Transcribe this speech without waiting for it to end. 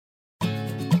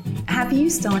Have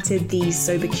you started the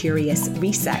Sober Curious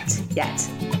Reset yet?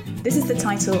 This is the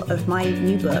title of my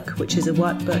new book, which is a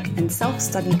workbook and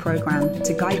self-study program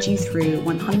to guide you through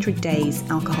 100 days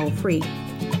alcohol-free.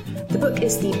 The book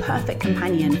is the perfect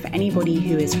companion for anybody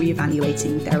who is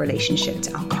reevaluating their relationship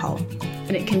to alcohol,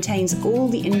 and it contains all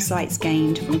the insights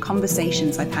gained from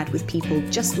conversations I've had with people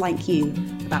just like you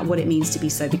about what it means to be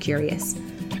sober curious,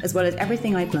 as well as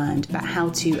everything I've learned about how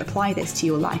to apply this to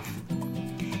your life.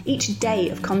 Each day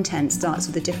of content starts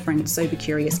with a different sober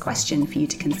curious question for you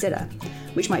to consider,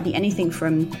 which might be anything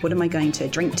from what am I going to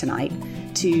drink tonight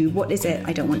to what is it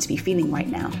I don't want to be feeling right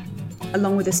now,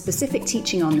 along with a specific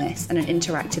teaching on this and an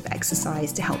interactive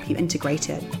exercise to help you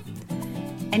integrate it.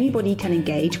 Anybody can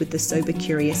engage with the Sober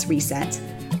Curious Reset,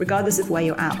 regardless of where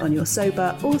you're at on your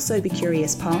sober or sober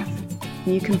curious path,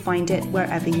 and you can find it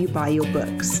wherever you buy your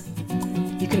books.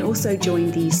 You can also join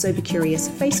the Sober Curious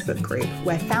Facebook group,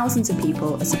 where thousands of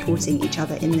people are supporting each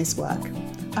other in this work.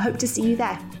 I hope to see you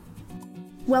there.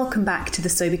 Welcome back to the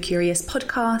Sober Curious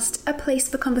podcast, a place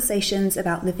for conversations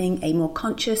about living a more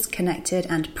conscious, connected,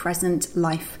 and present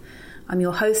life. I'm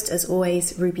your host, as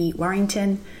always, Ruby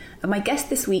Warrington, and my guest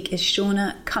this week is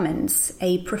Shauna Cummins,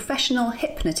 a professional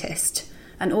hypnotist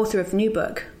and author of the new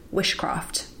book,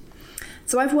 Wishcraft.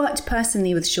 So I've worked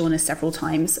personally with Shauna several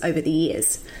times over the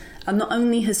years, and not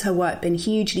only has her work been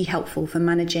hugely helpful for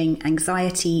managing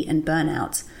anxiety and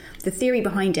burnout, the theory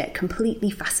behind it completely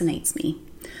fascinates me.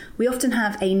 We often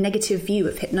have a negative view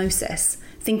of hypnosis,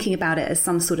 thinking about it as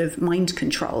some sort of mind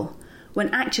control,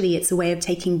 when actually it's a way of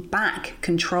taking back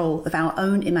control of our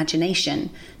own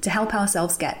imagination to help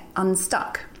ourselves get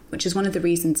unstuck, which is one of the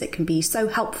reasons it can be so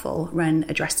helpful when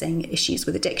addressing issues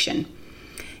with addiction.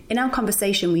 In our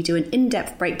conversation, we do an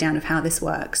in-depth breakdown of how this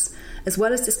works, as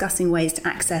well as discussing ways to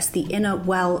access the inner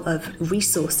well of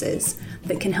resources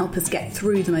that can help us get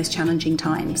through the most challenging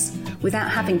times without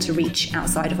having to reach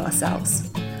outside of ourselves.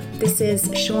 This is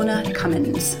Shauna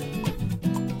Cummins.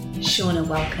 Shauna,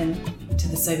 welcome to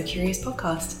the Sober Curious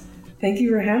podcast. Thank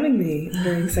you for having me. I'm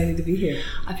very excited to be here.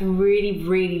 I've been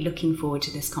really looking forward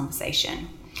to this conversation.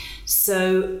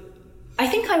 So I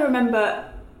think I remember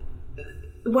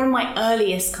one of my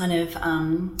earliest kind of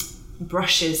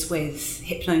brushes with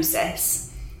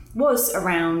hypnosis was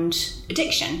around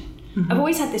addiction. Mm-hmm. I've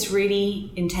always had this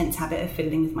really intense habit of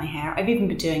fiddling with my hair. I've even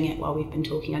been doing it while we've been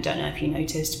talking. I don't know if you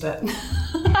noticed, but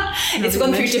it's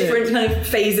gone through different kind of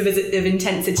phases of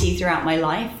intensity throughout my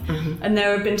life. Mm-hmm. And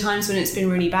there have been times when it's been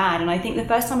really bad. And I think the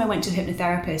first time I went to a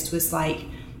hypnotherapist was like,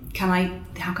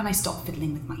 how can I stop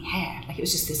fiddling with my hair? Like, it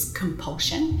was just this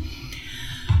compulsion.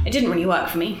 It didn't really work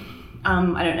for me.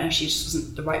 I don't know if she just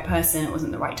wasn't the right person, it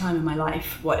wasn't the right time in my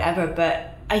life, whatever.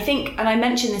 But I think, and I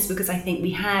mention this because I think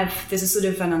there's a sort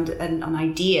of an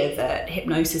idea that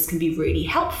hypnosis can be really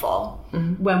helpful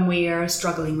when we are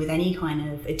struggling with any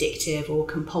kind of addictive or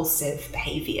compulsive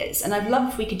behaviors. And I'd love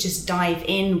if we could just dive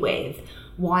in with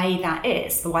why that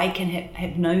is. Why can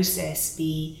hypnosis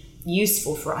be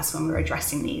useful for us when we're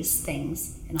addressing these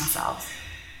things in ourselves?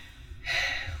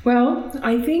 Well,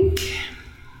 I think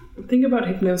the thing about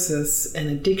hypnosis and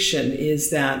addiction is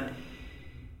that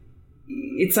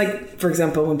it's like, for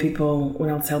example, when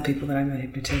I'll tell people that I'm a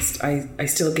hypnotist, I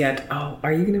still get, oh,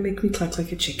 are you going to make me cluck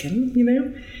like a chicken,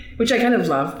 Which I kind of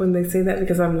love when they say that,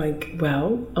 because I'm like,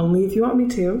 well, only if you want me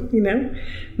to,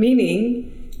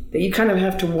 Meaning that you kind of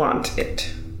have to want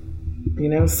it,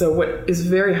 So what is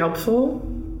very helpful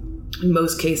in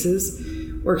most cases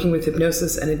working with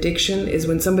hypnosis and addiction is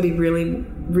when somebody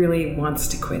really wants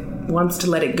to quit, wants to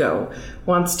let it go,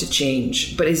 wants to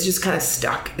change, but is just kind of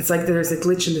stuck. It's like there's a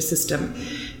glitch in the system.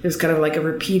 There's kind of like a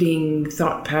repeating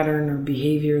thought pattern or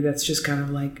behavior that's just kind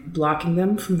of like blocking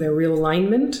them from their real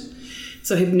alignment.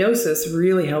 So hypnosis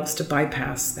really helps to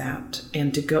bypass that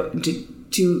and to go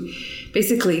to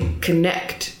basically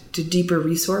connect to deeper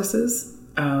resources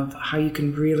of how you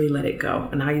can really let it go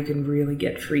and how you can really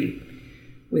get free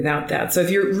without that. So if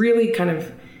you're really kind of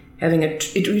having it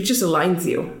just aligns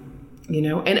you,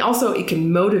 and also it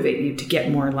can motivate you to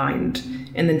get more aligned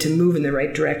and then to move in the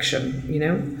right direction,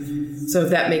 So if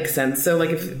that makes sense. So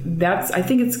like I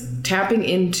think it's tapping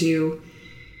into,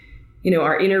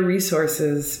 our inner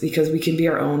resources, because we can be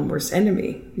our own worst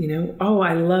enemy, Oh,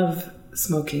 I love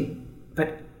smoking,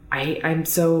 but I'm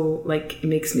so it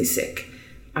makes me sick.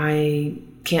 I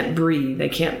can't breathe. I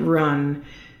can't run.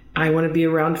 I want to be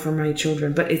around for my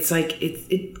children, but it's like,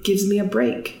 it gives me a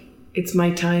break. It's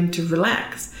my time to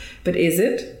relax. But is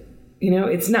it?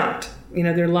 It's not.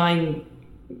 They're lying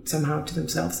somehow to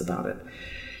themselves about it.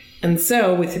 And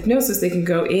so with hypnosis, they can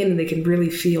go in and they can really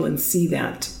feel and see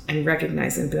that and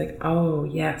recognize it and be like, oh,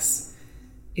 yes,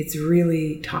 it's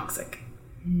really toxic.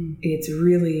 It's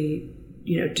really,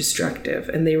 destructive,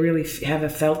 and they really have a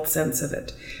felt sense of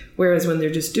it. Whereas when they're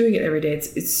just doing it every day,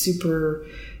 it's super,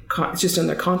 it's just on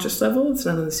their conscious level. It's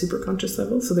not on the super conscious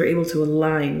level. So they're able to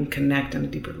align and connect on a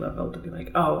deeper level to be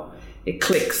like, oh, it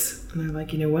clicks. And they're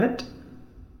like, you know what?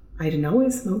 I didn't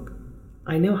always smoke.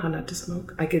 I know how not to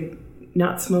smoke. I could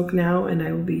not smoke now and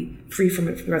I will be free from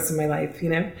it for the rest of my life,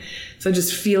 So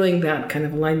just feeling that kind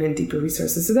of alignment, deeper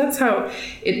resources. So that's how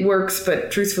it works, but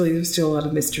truthfully, there's still a lot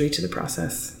of mystery to the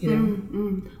process,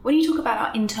 When you talk about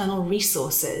our internal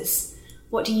resources,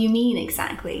 what do you mean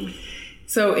exactly?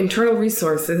 So internal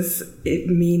resources,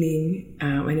 meaning,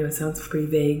 I know it sounds pretty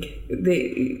vague.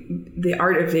 The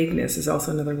art of vagueness is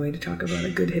also another way to talk about a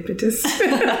good hypnotist.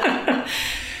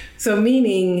 So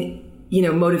meaning,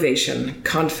 motivation,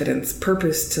 confidence,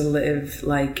 purpose to live,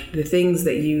 like the things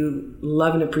that you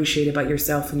love and appreciate about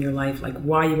yourself and your life, like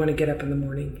why you want to get up in the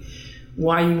morning,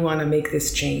 why you want to make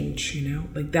this change,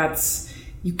 like that's,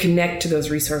 you connect to those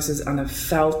resources on a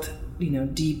felt,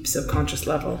 deep subconscious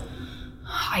level.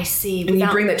 I see. And you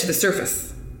bring that to the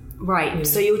surface. Right.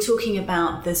 So you're talking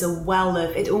about there's a well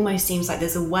of, it almost seems like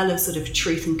there's a well of sort of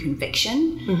truth and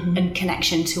conviction and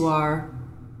connection to our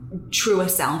truer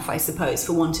self, I suppose,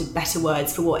 for want of better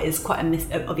words, for what is quite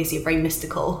obviously a very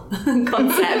mystical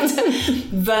concept,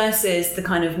 versus the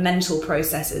kind of mental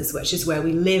processes, which is where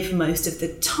we live most of the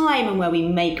time and where we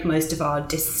make most of our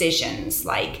decisions,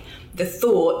 like the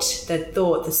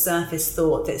surface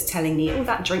thought that's telling me, oh,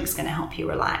 that drink's going to help you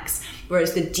relax.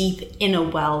 Whereas the deep inner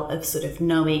well of sort of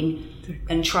knowing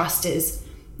and trust is,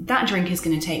 that drink is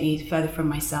going to take me further from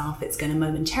myself. It's going to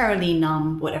momentarily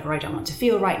numb whatever I don't want to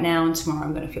feel right now, and tomorrow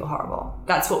I'm going to feel horrible.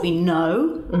 That's what we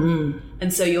know.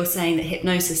 And so you're saying that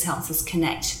hypnosis helps us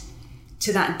connect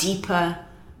to that deeper,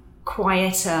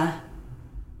 quieter,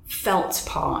 felt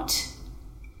part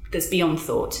that's beyond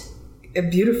thought.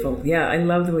 Beautiful. Yeah, I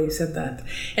love the way you said that.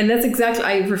 And that's exactly,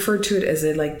 I refer to it as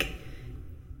an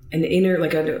inner,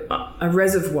 like a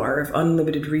reservoir of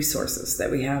unlimited resources that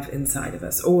we have inside of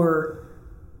us, or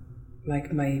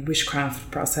like my wishcraft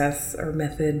process or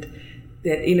method,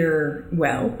 that inner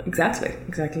well, exactly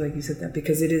like you said that,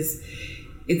 because it's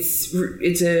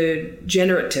a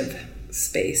generative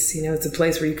space, it's a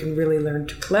place where you can really learn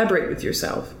to collaborate with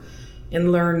yourself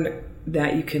and learn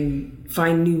that you can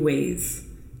find new ways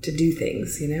to do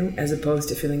things, as opposed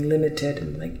to feeling limited.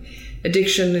 And like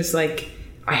addiction is like,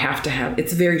 I have to have,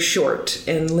 it's very short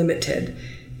and limited.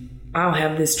 I'll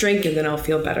have this drink and then I'll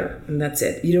feel better, and that's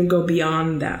it. You don't go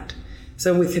beyond that.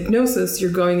 So with hypnosis,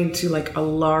 you're going into like a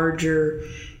larger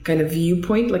kind of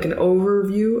viewpoint, like an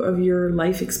overview of your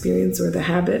life experience or the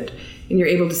habit, and you're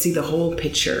able to see the whole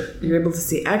picture. You're able to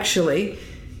see, actually,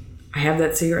 I have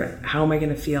that cigarette. How am I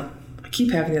going to feel? I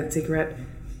keep having that cigarette.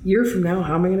 A year from now,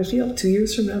 how am I going to feel? 2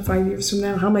 years from now, 5 years from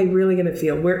now, how am I really going to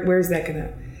feel? Where's that going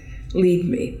to lead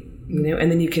me?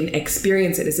 And then you can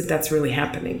experience it as if that's really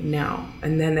happening now.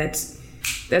 And then that's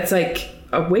like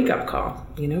a wake-up call,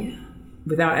 Yeah.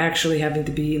 Without actually having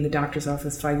to be in the doctor's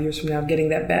office 5 years from now getting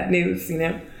that bad news,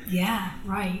 Yeah,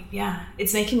 right, yeah.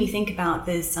 It's making me think about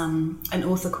there's an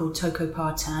author called Toko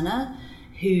Parr-Turner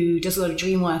who does a lot of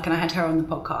dream work, and I had her on the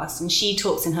podcast, and she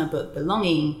talks in her book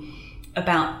Belonging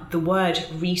about the word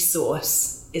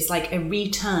resource is like a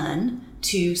return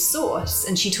to source.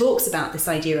 And she talks about this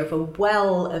idea of a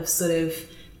well of sort of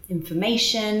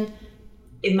information,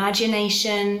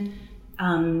 imagination,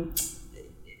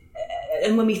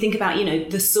 and when we think about,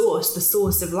 the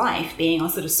source of life being our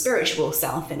sort of spiritual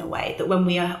self in a way, that when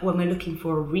we're looking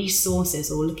for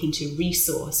resources or looking to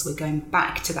resource, we're going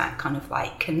back to that kind of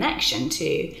like connection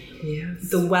to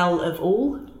the well of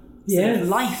all sort of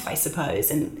life, I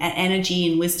suppose, and energy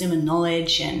and wisdom and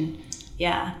knowledge, and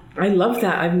I love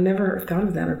that. I've never thought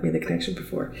of that or made the connection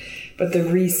before. But the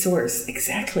resource,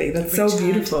 exactly. That's so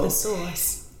beautiful. To the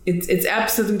source. It's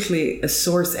absolutely a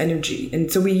source energy.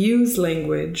 And so we use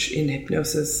language in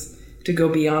hypnosis to go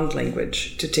beyond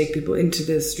language, to take people into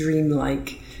this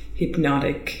dreamlike,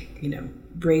 hypnotic,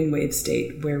 brainwave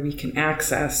state where we can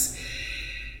access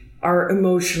our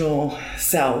emotional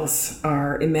selves,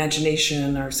 our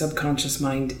imagination, our subconscious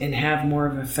mind, and have more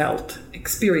of a felt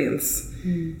experience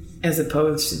as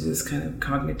opposed to this kind of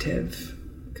cognitive,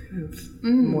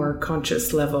 more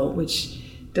conscious level, which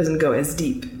doesn't go as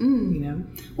deep,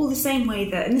 Well, the same way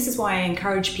that, and this is why I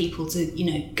encourage people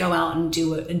to, go out and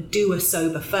do a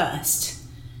sober first.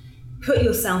 Put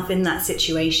yourself in that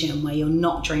situation where you're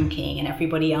not drinking and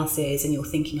everybody else is, and you're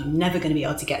thinking, I'm never going to be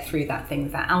able to get through that thing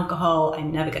with that alcohol.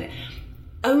 I'm never going to.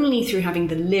 Only through having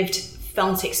the lived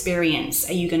felt experience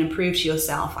are you going to prove to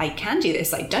yourself, I can do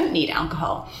this, I don't need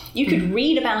alcohol? You could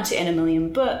read about it in a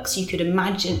million books, you could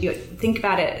think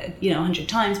about it 100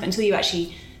 times, but until you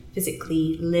actually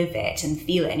physically live it and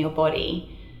feel it in your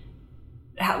body,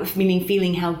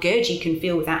 feeling how good you can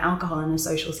feel without alcohol in a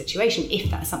social situation, if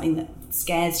that's something that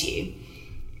scares you,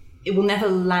 it will never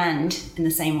land in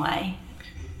the same way.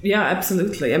 Yeah,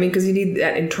 absolutely. I mean, because you need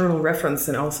that internal reference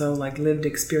and also like lived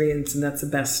experience, and that's the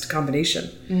best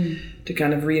combination to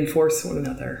kind of reinforce one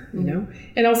another, you know,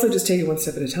 and also just take it one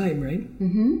step at a time, right?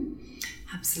 Mm-hmm.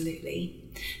 Absolutely.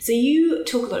 So you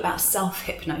talk a lot about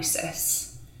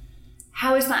self-hypnosis.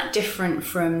 How is that different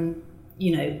from,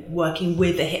 working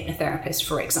with a hypnotherapist,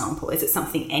 for example? Is it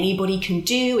something anybody can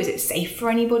do? Is it safe for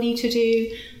anybody to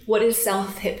do? What is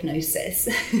self-hypnosis?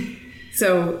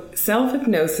 So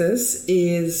self-hypnosis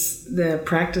is the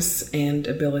practice and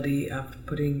ability of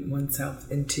putting oneself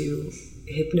into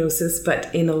hypnosis,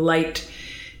 but in a light,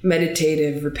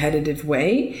 meditative, repetitive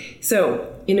way.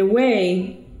 So in a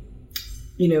way,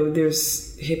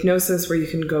 there's hypnosis where you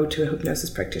can go to a hypnosis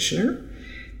practitioner,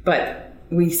 but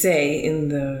we say in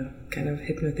the kind of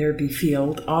hypnotherapy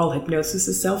field, all hypnosis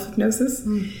is self-hypnosis,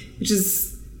 which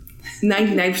is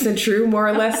 99% true, more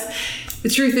or less. The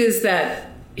truth is that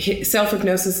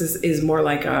self-hypnosis is more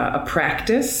like a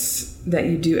practice that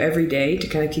you do every day to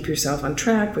kind of keep yourself on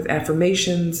track with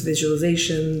affirmations,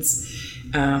 visualizations,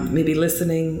 maybe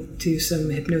listening to some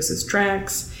hypnosis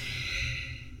tracks,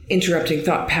 interrupting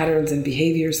thought patterns and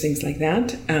behaviors, things like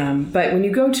that. But when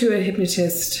you go to a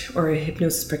hypnotist or a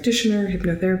hypnosis practitioner,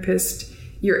 hypnotherapist,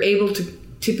 you're able to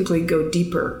typically go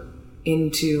deeper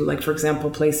into, like, for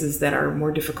example, places that are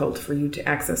more difficult for you to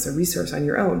access or resource on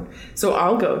your own. So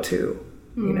I'll go to,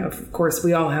 of course,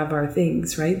 we all have our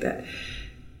things, right, that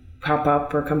pop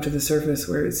up or come to the surface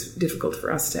where it's difficult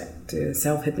for us to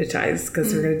self-hypnotize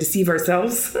because we're going to deceive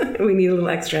ourselves. We need a little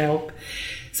extra help.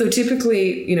 So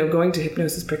typically, going to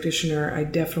hypnosis practitioner, I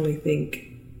definitely think,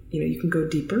 you can go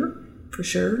deeper for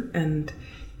sure and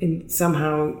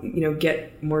somehow,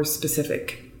 get more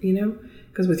specific,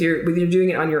 because with you're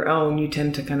doing it on your own, you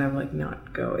tend to kind of like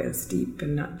not go as deep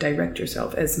and not direct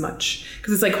yourself as much,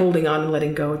 because it's like holding on and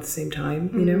letting go at the same time,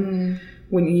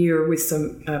 When you're with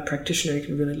some practitioner, you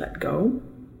can really let go.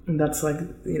 And that's like,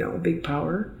 a big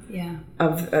power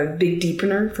of a big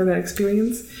deepener for that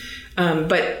experience.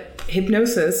 But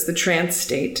hypnosis, the trance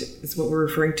state, is what we're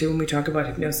referring to when we talk about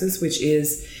hypnosis, which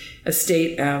is a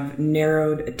state of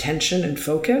narrowed attention and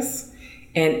focus.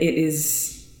 And it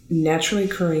is naturally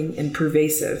occurring and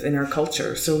pervasive in our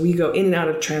culture. So we go in and out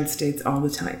of trance states all the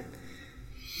time.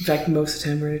 In fact, most of the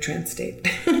time we're in a trance state.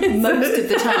 Most of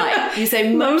the time. You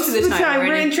say most of the time.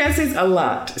 We're in trance states a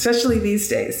lot, especially these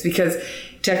days, because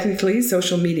technically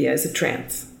social media is a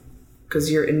trance,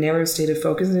 because you're in a narrow state of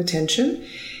focus and attention.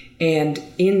 And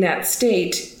in that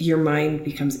state, your mind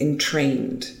becomes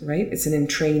entrained, right? It's an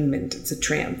entrainment. It's a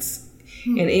trance.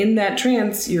 And in that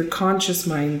trance, your conscious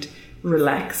mind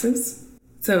relaxes.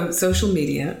 So social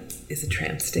media is a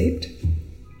trance state.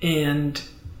 And,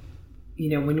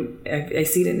 when I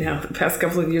see it now, the past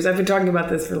couple of years, I've been talking about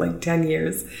this for like 10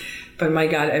 years, but my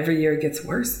God, every year it gets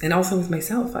worse. And also with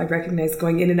myself, I recognize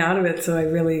going in and out of it. So I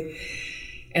really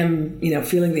am,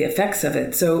 feeling the effects of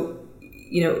it. So,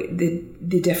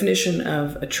 the definition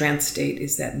of a trance state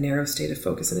is that narrow state of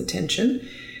focus and attention.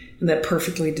 And that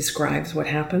perfectly describes what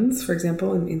happens, for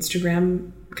example, in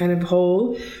Instagram kind of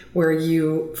hole, where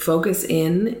you focus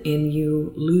in and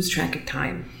you lose track of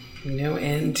time,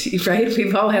 and right,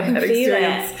 we've all had that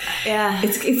experience. Yeah,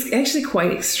 it's actually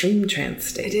quite extreme trance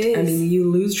state. It is. I mean, you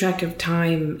lose track of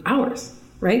time, hours,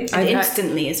 right? And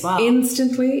instantly as well.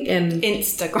 Instantly, and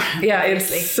Instagram. Yeah,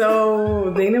 obviously. It's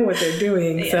so they know what they're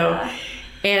doing. Yeah. So,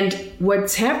 and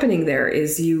what's happening there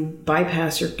is you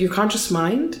bypass your conscious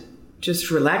mind. Just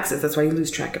relaxes. That's why you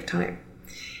lose track of time.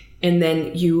 And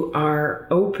then you are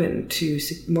open to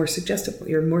more suggestible.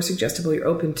 You're more suggestible. You're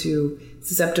open to,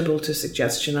 susceptible to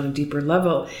suggestion on a deeper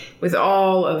level. With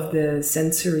all of the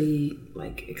sensory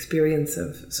experience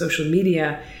of social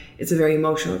media, it's a very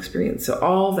emotional experience. So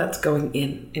all that's going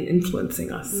in and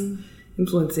influencing us,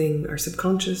 influencing our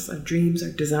subconscious, our dreams,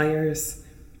 our desires.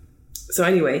 So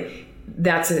anyway,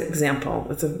 that's an example.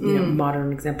 That's a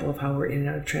modern example of how we're in and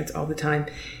out of trance all the time.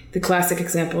 The classic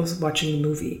example is watching a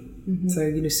movie. So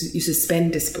you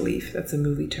suspend disbelief. That's a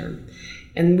movie term,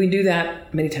 and we do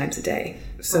that many times a day.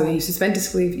 So you suspend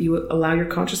disbelief. You allow your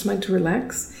conscious mind to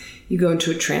relax. You go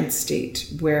into a trance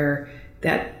state where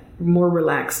that more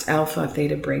relaxed alpha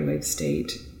theta brainwave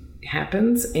state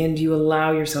happens, and you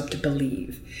allow yourself to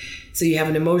believe. So you have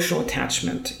an emotional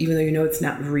attachment, even though you know it's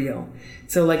not real.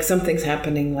 So like something's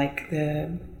happening, like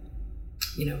the,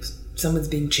 someone's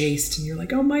being chased and you're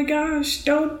like, oh my gosh,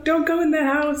 don't go in that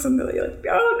house. And you're like,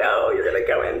 oh no, you're going to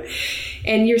go in.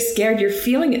 And you're scared. You're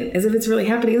feeling it as if it's really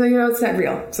happening. Like, it's not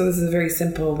real. So this is a very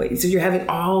simple way. So you're having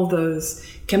all those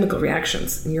chemical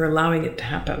reactions and you're allowing it to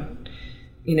happen.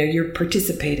 You're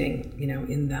participating,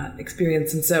 in that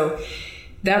experience. And so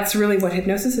that's really what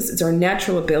hypnosis is. It's our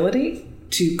natural ability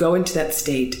to go into that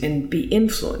state and be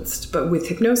influenced. But with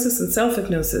hypnosis and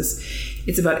self-hypnosis,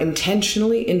 it's about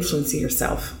intentionally influencing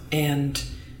yourself and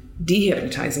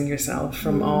dehypnotizing yourself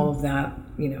from all of that,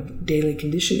 daily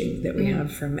conditioning that we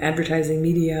have from advertising,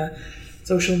 media,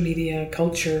 social media,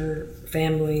 culture,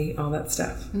 family, all that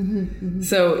stuff.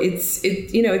 So it's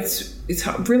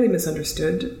really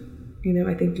misunderstood.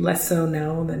 I think less so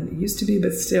now than it used to be,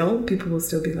 but still, people will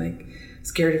still be like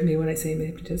scared of me when I say I'm a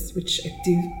hypnotist, which I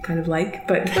do kind of like,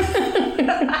 but there's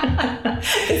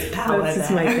power that's just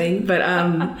there. my thing. But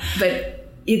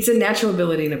it's a natural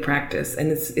ability and a practice,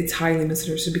 and it's highly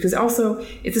misunderstood because also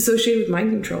it's associated with mind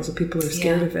control, so people are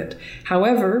scared of it.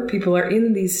 However, people are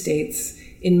in these states,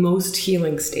 in most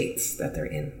healing states that they're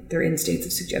in. They're in states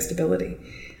of suggestibility.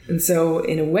 And so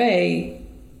in a way,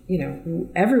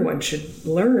 everyone should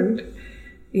learn,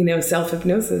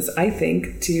 self-hypnosis, I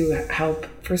think, to help,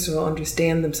 first of all,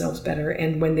 understand themselves better.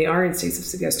 And when they are in states of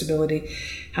suggestibility,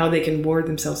 how they can ward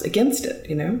themselves against it,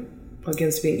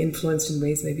 against being influenced in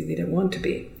ways maybe they don't want to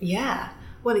be. Yeah,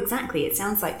 well, exactly. It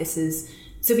sounds like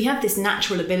so we have this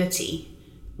natural ability,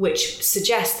 which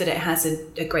suggests that it has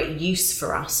a great use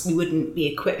for us. We wouldn't be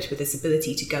equipped with this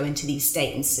ability to go into these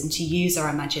states and to use our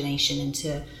imagination and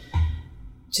to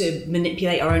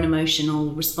manipulate our own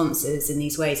emotional responses in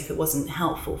these ways if it wasn't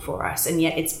helpful for us. And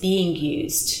yet it's being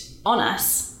used on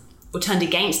us or turned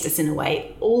against us in a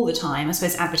way all the time. I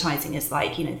suppose advertising is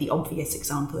like, the obvious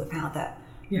example of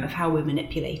how we're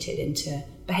manipulated into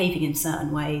behaving in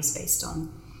certain ways based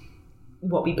on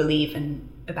what we believe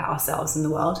about ourselves and the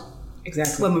world.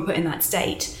 Exactly. When we're put in that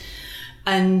state.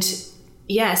 And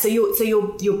so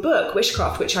your book,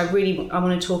 Wishcraft, which I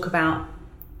want to talk about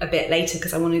a bit later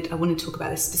because I want to talk about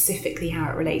this specifically, how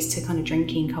it relates to kind of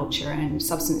drinking culture and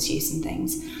substance use and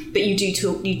things. But you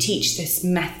teach this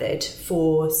method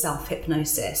for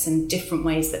self-hypnosis and different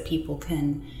ways that people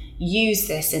can use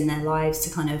this in their lives to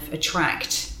kind of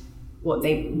attract what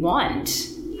they want,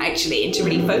 actually, and to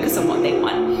really focus on what they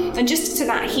want. And just to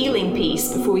that healing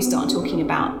piece, before we start talking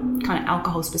about kind of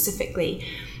alcohol specifically,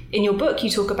 in your book you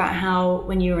talk about how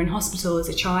when you were in hospital as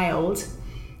a child,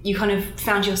 you kind of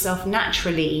found yourself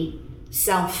naturally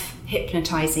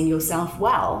self-hypnotizing yourself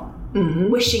well,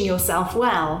 wishing yourself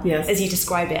well, as you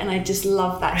describe it. And I just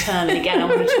love that term. And again, I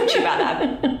want to talk to you about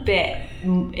that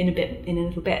in a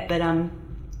little bit. But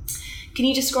can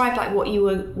you describe like what you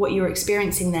were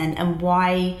experiencing then, and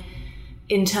why,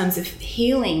 in terms of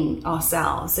healing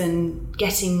ourselves and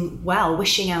getting well,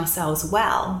 wishing ourselves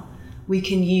well, we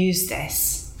can use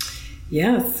this?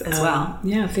 Yes. As well.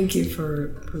 Yeah, thank you for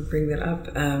bringing that up.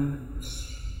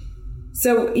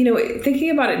 So,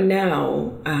 thinking about it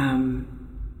now,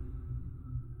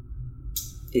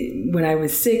 when I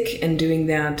was sick and doing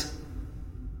that,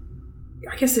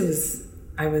 I guess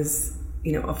I was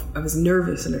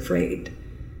nervous and afraid.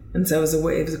 And so it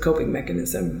was a coping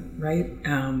mechanism, right?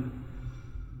 And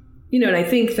I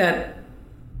think that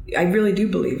I really do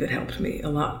believe it helped me a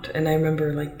lot. And I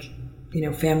remember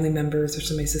family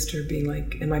members or my sister being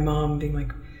like, and my mom being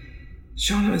like,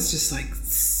 Shauna is just like,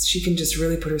 she can just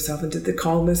really put herself into the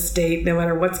calmest state no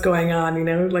matter what's going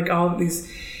on, like all of these,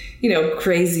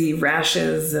 crazy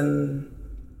rashes and,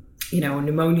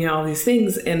 pneumonia, all these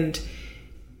things. And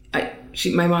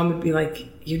my mom would be like,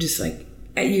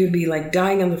 you'd be like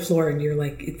dying on the floor and you're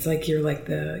like, it's like you're like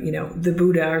the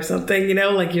Buddha or something,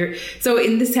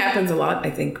 this happens a lot,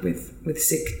 I think, with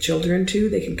sick children too.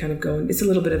 They can kind of go, it's a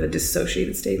little bit of a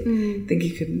dissociated state. I think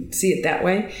you can see it that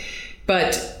way.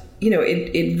 But,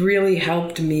 it really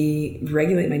helped me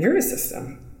regulate my nervous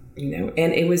system, and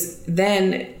it was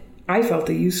then I felt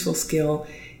a useful skill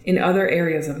in other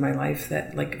areas of my life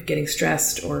that like getting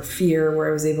stressed or fear, where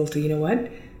I was able to,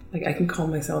 I can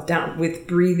calm myself down with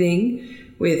breathing,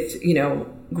 with,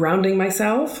 grounding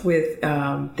myself, with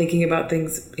thinking about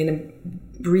things in a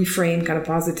reframe kind of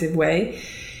positive way.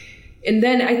 And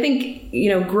then I think,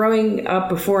 growing up,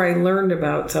 before I learned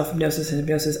about self-hypnosis and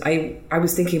hypnosis, I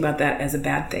was thinking about that as a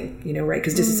bad thing, right?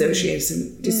 Because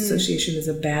disassociation is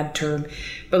a bad term.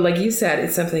 But like you said,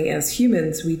 it's something as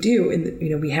humans we do,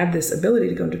 and we have this ability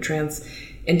to go into trance,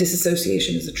 and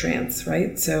disassociation is a trance,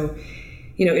 right? So,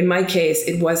 in my case,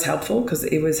 it was helpful because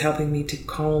it was helping me to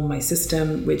calm my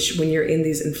system, which when you're in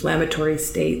these inflammatory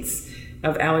states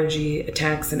of allergy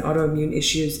attacks and autoimmune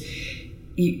issues,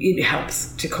 it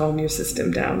helps to calm your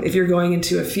system down. If you're going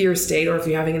into a fear state, or if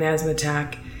you're having an asthma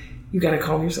attack, you got to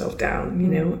calm yourself down, you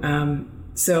know?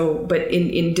 But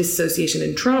in dissociation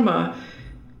and trauma,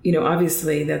 you know,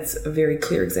 obviously that's a very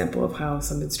clear example of how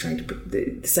someone's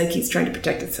the psyche is trying to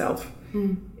protect itself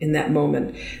in that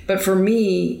moment. But for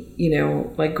me, you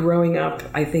know, like growing up,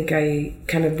 I think I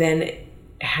kind of then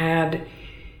had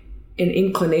an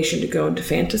inclination to go into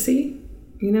fantasy,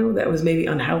 you know, that was maybe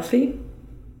unhealthy.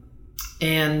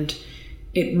 And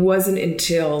it wasn't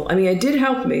until, I mean, it did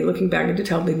help me, looking back, it did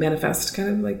help me manifest kind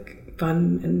of like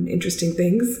fun and interesting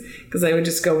things, because I would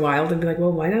just go wild and be like,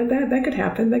 well, why not that? That could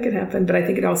happen. But I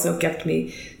think it also kept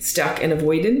me stuck and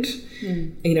avoidant,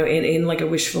 you know, in like a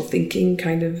wishful thinking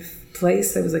kind of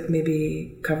place that was like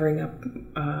maybe covering up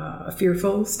a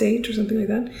fearful state or something like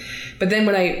that. But then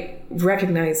when I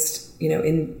recognized, you know,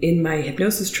 in my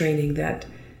hypnosis training that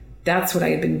that's what I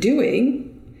had been doing,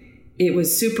 it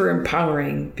was super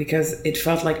empowering, because it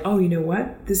felt like, oh, you know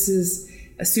what? This is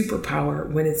a superpower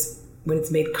when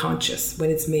it's made conscious, when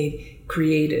it's made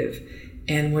creative,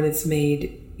 and when it's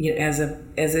made, you know, as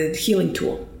a healing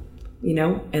tool, you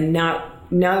know, and not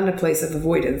in a place of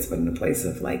avoidance, but in a place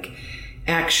of like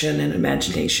action and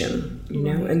imagination, you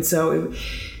know. And so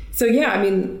yeah, I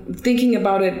mean, thinking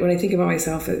about it, when I think about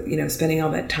myself, you know, spending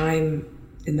all that time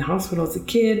in the hospital as a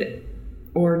kid,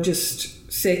 or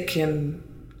just sick and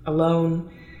alone,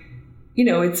 you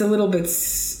know, it's a little bit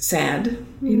sad,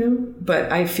 you know,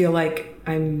 but I feel like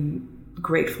I'm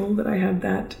grateful that I had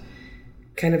that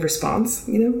kind of response,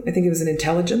 you know. I think it was an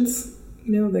intelligence,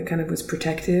 you know, that kind of was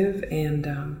protective, and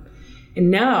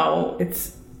now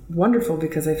it's wonderful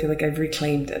because I feel like I've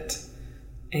reclaimed it,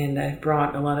 and I've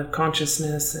brought a lot of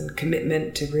consciousness and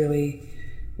commitment to really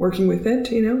working with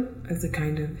it, you know, as a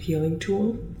kind of healing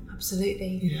tool.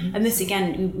 Absolutely. Yeah. And this,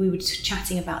 again, we were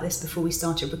chatting about this before we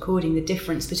started recording, the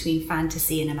difference between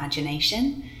fantasy and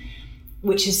imagination,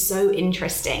 which is so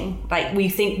interesting. Like, we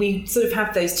think we sort of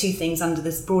have those two things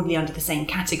broadly under the same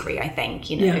category, I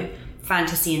think, you know,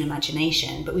 fantasy and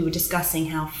imagination. But we were discussing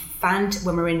how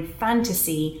when we're in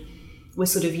fantasy, we're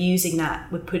sort of using that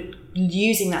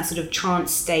sort of trance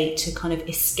state to kind of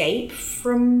escape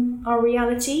from our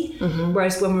reality. Mm-hmm.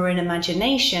 Whereas when we're in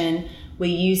imagination, we're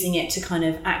using it to kind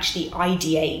of actually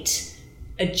ideate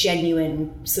a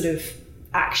genuine sort of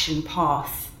action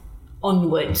path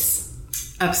onwards.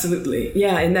 Absolutely.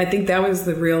 Yeah. And I think that was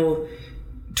the real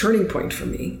turning point for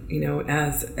me, you know,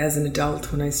 as an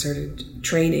adult, when I started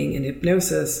training in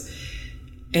hypnosis.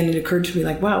 And it occurred to me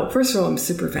like, wow, first of all, I'm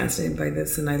super fascinated by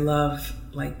this. And I love,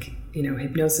 like, you know,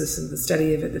 hypnosis and the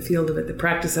study of it, the field of it, the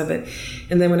practice of it.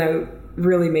 And then when I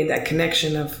really made that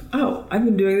connection of, oh, I've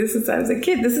been doing this since I was a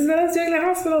kid. This is what I was doing in the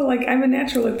hospital. Like, I'm a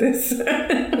natural at this.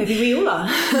 Maybe we all are.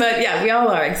 But yeah, we all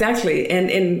are. Exactly.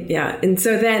 And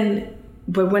so then,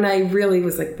 but when I really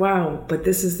was like, wow, but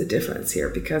this is the difference here,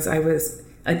 because I was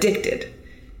addicted.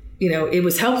 You know, it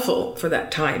was helpful for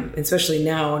that time, especially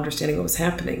now, understanding what was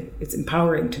happening. It's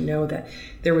empowering to know that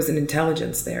there was an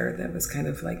intelligence there that was kind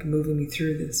of like moving me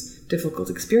through this difficult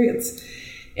experience,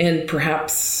 and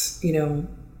perhaps, you know,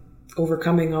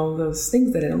 overcoming all of those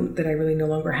things that I really no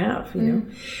longer have, you know.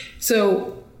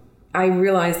 So I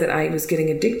realized that I was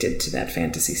getting addicted to that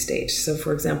fantasy state. So,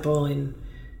 for example, in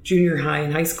junior high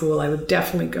and high school, I would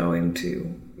definitely go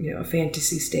into, you know, a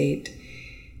fantasy state,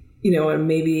 you know, on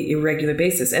maybe irregular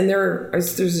basis. And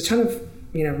there's a ton of,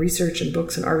 you know, research and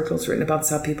books and articles written about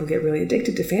how people get really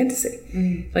addicted to fantasy.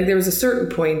 Mm. Like, there was a certain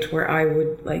point where I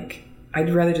would, like,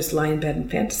 I'd rather just lie in bed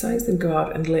and fantasize than go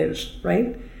out and live,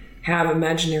 right? Have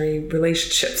imaginary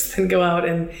relationships than go out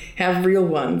and have real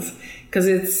ones, because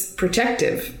it's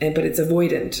protective, but it's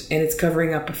avoidant, and it's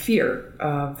covering up a fear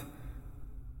of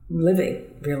living,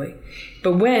 really.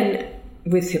 But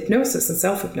with hypnosis and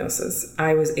self-hypnosis,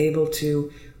 I was able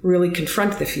to really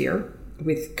confront the fear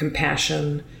with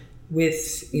compassion,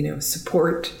 with, you know,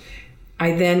 support.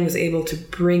 I then was able to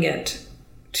bring it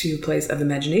to a place of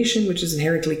imagination, which is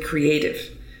inherently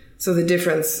creative. So the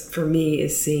difference for me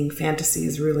is seeing fantasy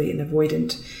as really an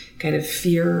avoidant kind of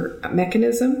fear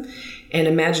mechanism, and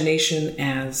imagination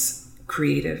as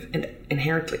creative and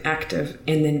inherently active,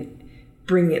 and then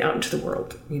bringing it out into the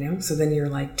world, you know? So then you're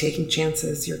like taking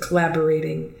chances, you're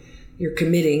collaborating, you're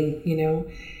committing, you know,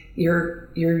 you're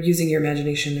using your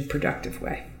imagination in a productive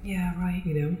way. Yeah, right.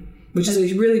 You know, which is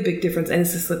a really big difference, and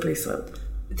it's a slippery slope.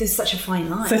 There's such a fine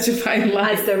line. Such a fine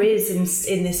line. As there is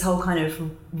in this whole kind of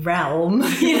realm,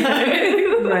 you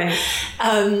know? Right.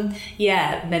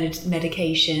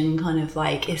 Medication, kind of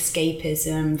like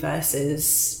escapism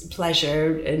versus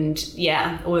pleasure, and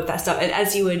all of that stuff. And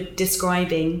as you were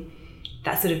describing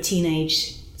that sort of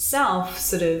teenage self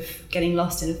sort of getting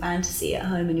lost in a fantasy at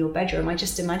home in your bedroom, I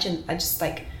just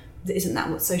like, isn't that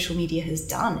what social media has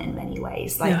done in many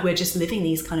ways? Like we're just living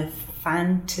these kind of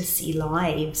fantasy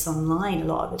lives online a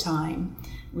lot of the time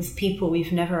with people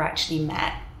we've never actually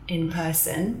met in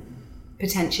person,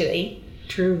 potentially.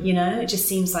 True. You know, it just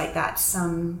seems like that's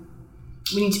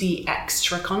we need to be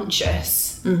extra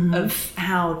conscious of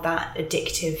how that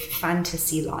addictive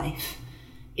fantasy life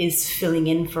is filling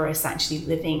in for us actually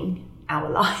living our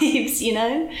lives, you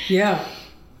know? Yeah.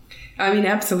 I mean,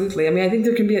 absolutely. I mean, I think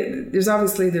there's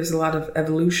a lot of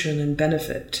evolution and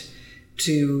benefit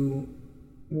to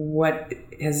what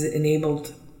has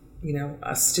enabled, you know,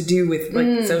 us to do with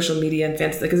like social media and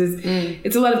fantasy, because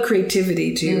it's a lot of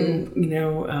creativity too, you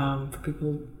know, for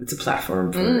people. It's a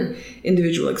platform for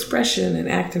individual expression and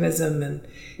activism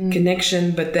and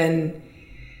connection. But then,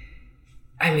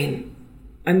 I mean,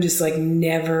 I'm just like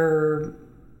never,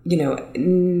 you know,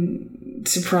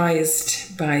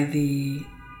 surprised by the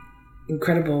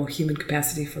incredible human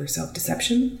capacity for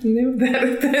self-deception, you know,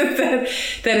 that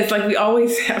it's like we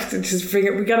always have to just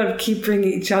we got to keep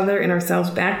bringing each other and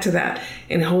ourselves back to that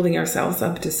and holding ourselves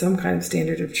up to some kind of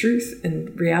standard of truth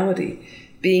and reality,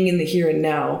 being in the here and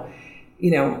now, you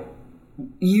know,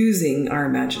 using our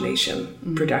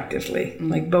imagination productively,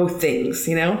 like both things,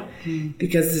 you know,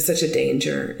 because there's such a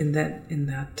danger in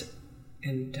that,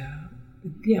 and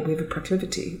we have a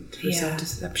proclivity for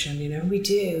self-deception, you know? We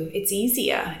do. It's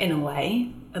easier in a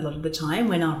way a lot of the time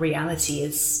when our reality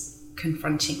is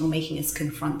confronting or making us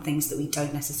confront things that we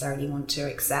don't necessarily want to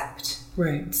accept.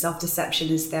 Right. Self-deception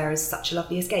is there as such a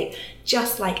lovely escape,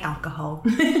 just like alcohol.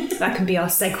 That can be our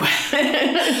segue.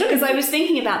 Because I was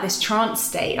thinking about this trance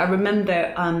state. I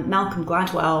remember Malcolm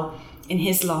Gladwell in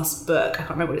his last book, I can't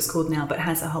remember what it's called now, but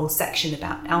has a whole section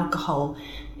about alcohol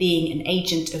being an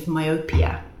agent of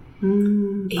myopia.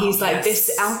 He's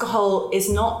this alcohol is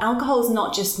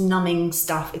not just numbing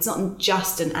stuff. It's not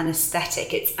just an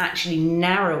anesthetic. It's actually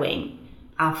narrowing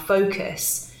our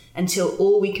focus until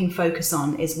all we can focus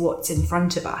on is what's in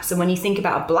front of us. And when you think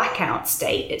about a blackout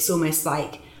state, it's almost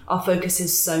like our focus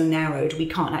is so narrowed we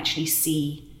can't actually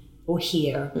see or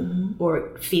hear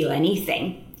or feel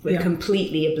anything. We're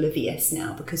completely oblivious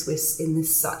now because we're in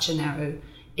such a narrow,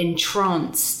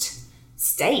 entranced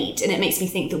state. And it makes me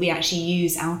think that we actually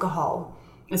use alcohol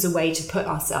as a way to put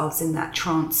ourselves in that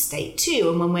trance state too.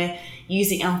 And when we're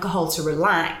using alcohol to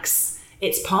relax,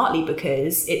 it's partly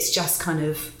because it's just kind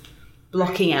of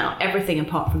blocking out everything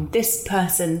apart from this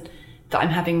person that I'm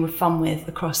having fun with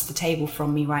across the table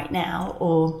from me right now,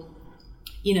 or,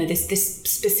 you know, this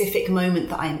specific moment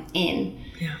that I'm in.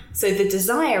 Yeah. So the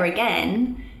desire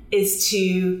again is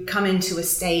to come into a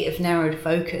state of narrowed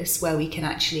focus where we can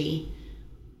actually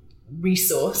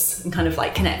resource and kind of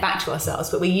like connect back to ourselves,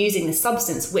 but we're using the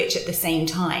substance which at the same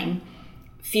time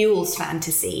fuels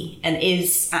fantasy and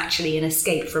is actually an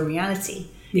escape from reality.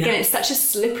 Again, it's such a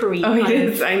slippery kind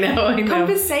of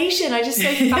conversation. I'm just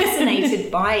so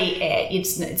fascinated by it.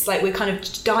 It's like we're kind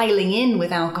of dialing in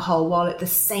with alcohol while at the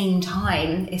same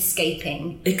time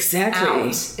escaping out. It's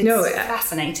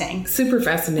fascinating. Super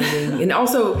fascinating. And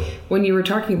also when you were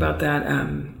talking about that,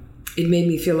 it made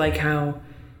me feel like how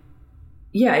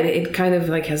it kind of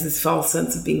like has this false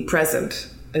sense of being present,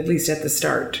 at least at the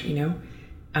start, you know?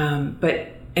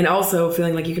 And also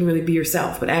feeling like you can really be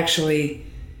yourself, but actually,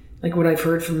 like what I've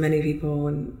heard from many people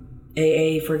in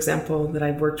AA, for example, that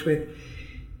I've worked with,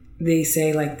 they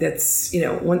say like that's, you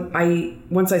know,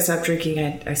 once I stopped drinking,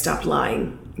 I stopped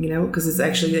lying, you know, because it's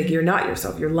actually like you're not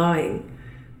yourself, you're lying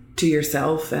to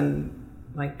yourself, and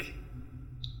like,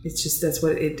 it's just, that's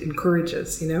what it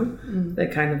encourages, you know,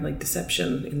 that kind of like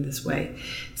deception in this way.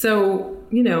 So,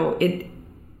 you know,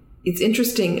 it's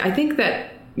interesting. I think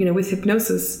that, you know, with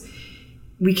hypnosis,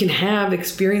 we can have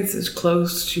experiences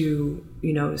close to,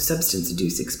 you know,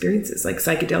 substance-induced experiences, like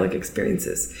psychedelic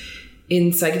experiences. In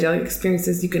psychedelic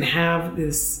experiences, you can have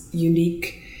this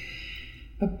unique,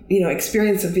 you know,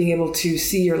 experience of being able to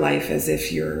see your life as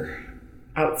if you're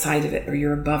outside of it or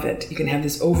you're above it. You can have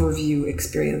this overview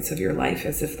experience of your life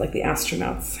as if like the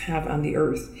astronauts have on the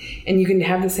Earth. And you can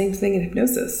have the same thing in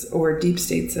hypnosis or deep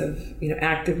states of, you know,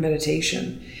 active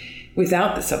meditation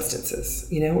without the substances,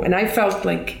 you know. And I felt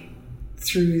like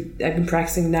I've been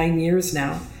practicing 9 years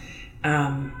now.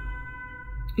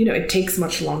 You know, it takes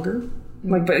much longer.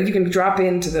 Like, but you can drop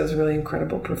into those really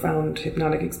incredible, profound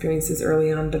hypnotic experiences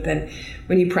early on. But then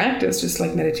when you practice, just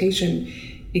like meditation,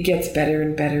 it gets better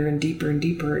and better and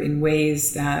deeper in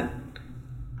ways that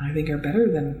I think are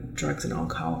better than drugs and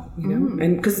alcohol, you know?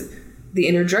 And because the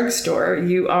inner drugstore,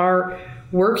 you are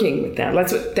working with that.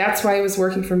 That's why it was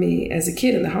working for me as a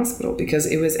kid in the hospital, because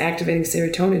it was activating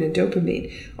serotonin and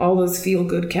dopamine, all those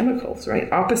feel-good chemicals,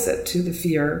 right? Opposite to the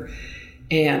fear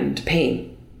and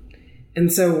pain.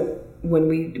 And so when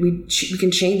we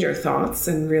can change our thoughts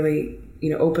and really,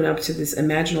 open up to this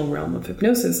imaginal realm of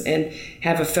hypnosis and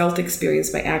have a felt experience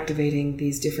by activating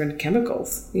these different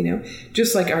chemicals,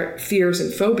 just like our fears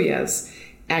and phobias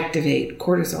activate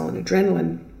cortisol and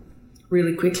adrenaline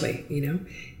really quickly,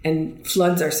 and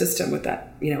floods our system with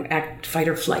that, fight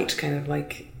or flight kind of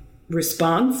like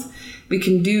response. We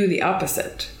can do the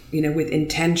opposite, with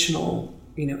intentional,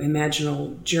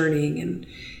 imaginal journeying and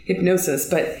hypnosis.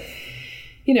 But,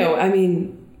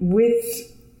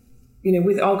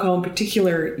 with alcohol in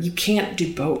particular, you can't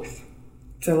do both.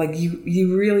 So like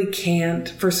you really can't,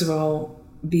 first of all,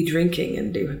 be drinking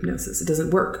and do hypnosis. It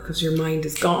doesn't work because your mind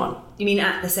is gone. You mean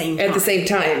at the same time? At the same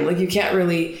time. Like you can't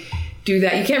really do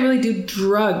that. You can't really do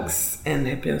drugs and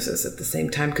hypnosis at the same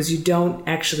time because you don't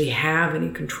actually have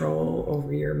any control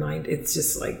over your mind. It's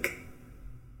just like,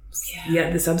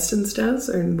 the substance does,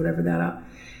 or whatever that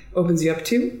opens you up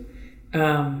to.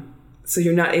 So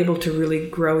you're not able to really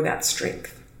grow that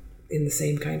strength in the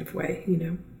same kind of way,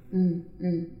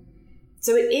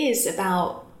 So it is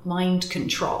about mind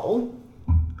control,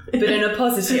 but in a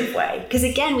positive way. Because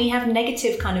again, we have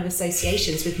negative kind of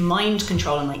associations with mind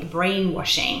control and like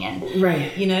brainwashing and,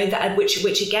 right. That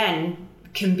which again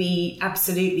can be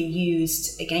absolutely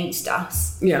used against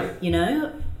us. Yeah.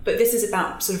 But this is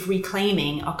about sort of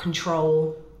reclaiming our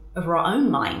control over our own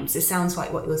minds. It sounds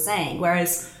like what you're saying.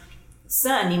 Whereas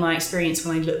certainly my experience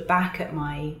when I look back at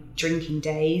my drinking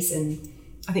days, and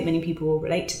I think many people will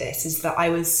relate to this, is that I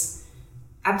was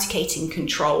abdicating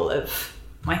control of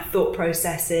my thought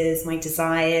processes, my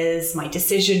desires, my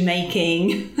decision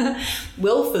making,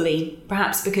 willfully,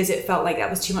 perhaps because it felt like that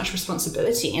was too much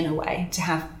responsibility in a way to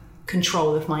have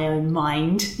control of my own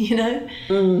mind,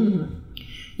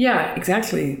 Yeah,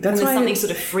 exactly. That's why there's something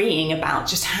sort of freeing about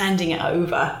just handing it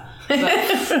over, but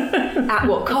at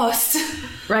what cost?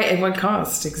 Right, at what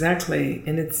cost? Exactly.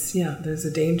 And it's, there's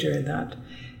a danger in that.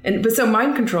 But so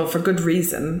mind control for good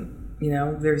reason,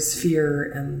 there's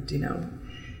fear and,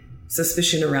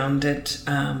 suspicion around it.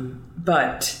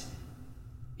 But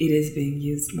it is being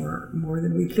used more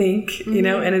than we think, and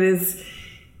it is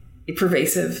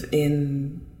pervasive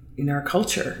in our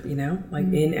culture, like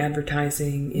in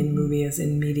advertising, in movies,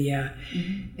 in media,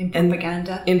 in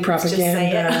propaganda, in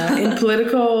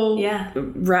political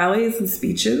rallies and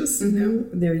speeches.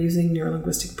 They're using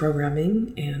neurolinguistic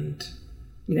programming and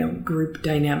group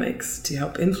dynamics to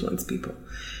help influence people,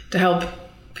 to help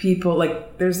people.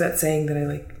 Like there's that saying that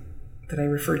I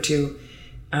refer to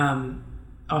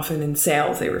often in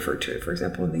sales. They refer to it, for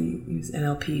example, when they use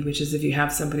NLP, which is if you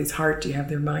have somebody's heart, you have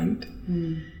their mind.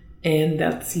 And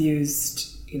that's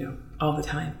used, all the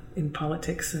time in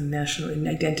politics and in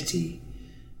identity,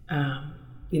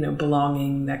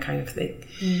 belonging, that kind of thing.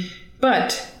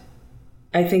 But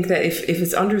I think that if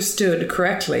it's understood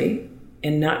correctly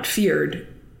and not feared,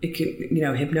 it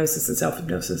can, hypnosis and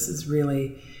self-hypnosis is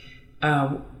really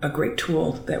a great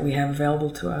tool that we have available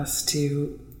to us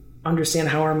to understand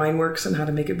how our mind works and how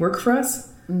to make it work for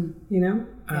us,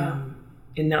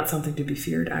 and not something to be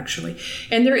feared, actually.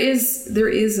 And there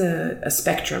is a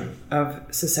spectrum of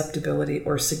susceptibility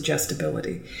or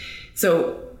suggestibility.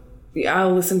 So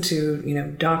I'll listen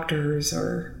to, doctors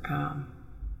or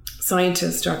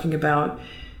scientists talking about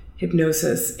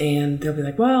hypnosis, and they'll be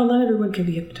like, well, not everyone can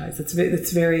be hypnotized.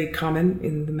 It's very common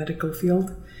in the medical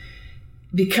field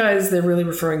because they're really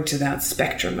referring to that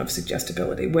spectrum of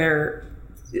suggestibility where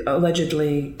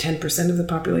allegedly 10% of the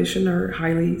population are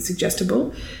highly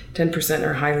suggestible, 10%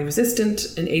 are highly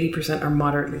resistant, and 80% are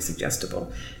moderately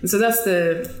suggestible. And so that's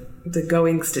the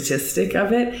going statistic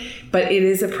of it. But it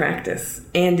is a practice,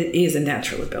 and it is a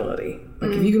natural ability.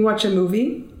 Like if you can watch a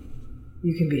movie,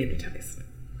 you can be hypnotized,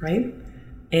 right?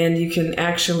 And you can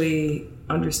actually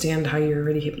understand how you're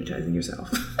already hypnotizing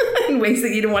yourself in ways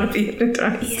that you don't want to be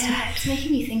hypnotized. Yeah, it's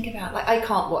making me think about, like, I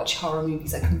can't watch horror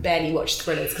movies. I can barely watch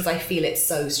thrillers because I feel it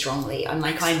so strongly. I'm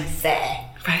there.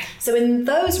 Right. So in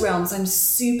those realms, I'm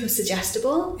super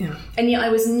suggestible. Yeah. And yet I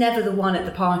was never the one at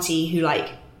the party who,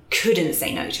 couldn't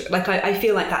say no to it. I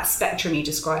feel like that spectrum you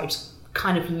described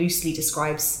kind of loosely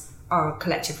describes our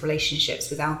collective relationships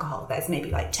with alcohol. There's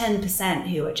maybe 10%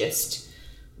 who are just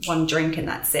one drink and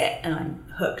that's it, and I'm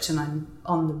hooked and I'm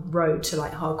on the road to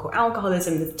hardcore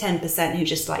alcoholism. There's 10% who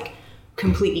just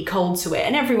completely cold to it,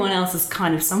 and everyone else is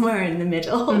kind of somewhere in the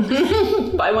middle.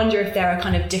 But I wonder if there are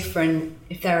kind of different,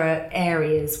 if there are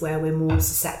areas where we're more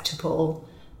susceptible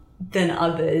than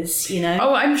others, you know?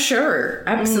 Oh, I'm sure.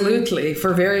 Absolutely.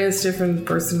 For various different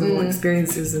personal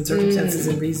experiences and circumstances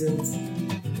and reasons.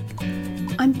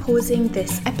 I'm pausing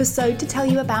this episode to tell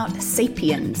you about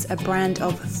Sapiens, a brand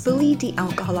of fully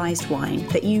de-alcoholized wine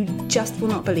that you just will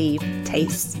not believe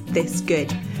tastes this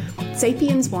good.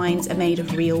 Sapiens wines are made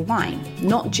of real wine,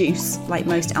 not juice like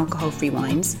most alcohol-free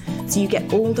wines, so you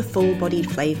get all the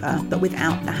full-bodied flavour but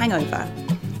without the hangover.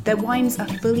 Their wines are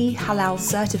fully halal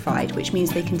certified, which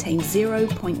means they contain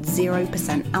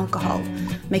 0.0% alcohol,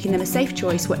 making them a safe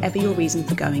choice whatever your reason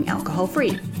for going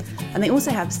alcohol-free. And they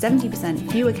also have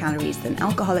 70% fewer calories than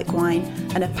alcoholic wine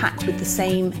and are packed with the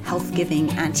same health-giving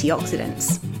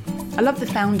antioxidants. I love the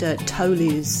founder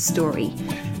Tolu's story.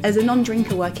 As a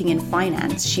non-drinker working in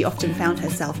finance, she often found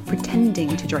herself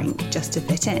pretending to drink just to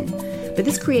fit in. But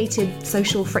this created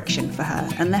social friction for her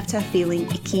and left her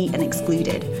feeling icky and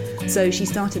excluded. So she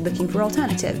started looking for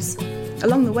alternatives.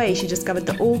 Along the way, she discovered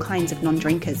that all kinds of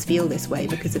non-drinkers feel this way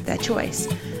because of their choice.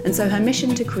 And so her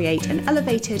mission to create an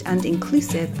elevated and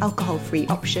inclusive alcohol-free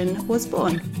option was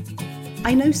born.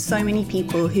 I know so many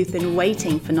people who've been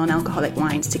waiting for non-alcoholic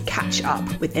wines to catch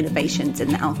up with innovations in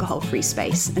the alcohol-free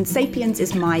space, and Sapiens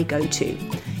is my go-to.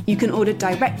 You can order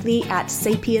directly at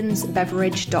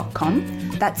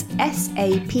sapiensbeverage.com. That's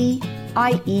SAPIENS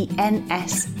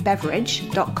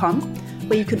beverage.com,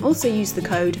 where you can also use the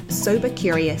code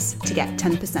SOBERCurious to get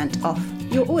 10% off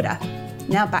your order.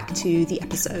 Now back to the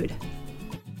episode.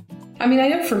 I mean, I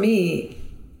know for me,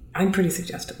 I'm pretty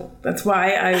suggestible. That's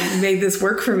why I made this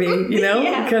work for me, you know?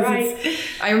 Yeah, because right.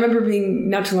 I remember being,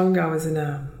 not too long ago, I was in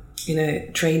a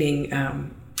training,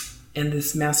 and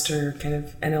this master kind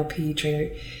of NLP trainer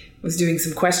was doing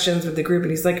some questions with the group,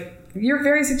 and he's like, "You're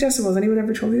very suggestible. Has anyone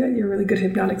ever told you that? You're a really good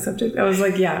hypnotic subject." I was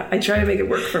like, yeah, I try to make it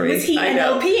work for me. Was he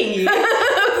NLPing you?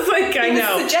 I was like, I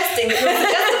know. He was suggesting that you're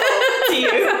suggestible to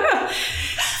you.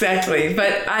 Exactly.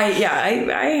 But I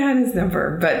had his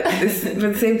number. But at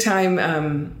the same time,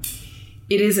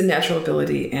 it is a natural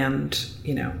ability and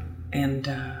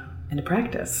a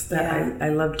practice that I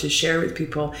love to share with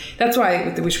people. That's why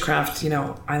with the Wishcraft,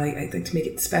 I like to make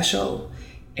it special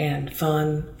and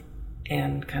fun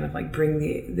and kind of like bring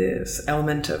this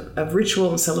element of ritual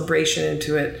and celebration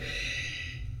into it.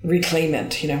 Reclaim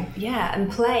it, Yeah,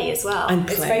 and play as well. And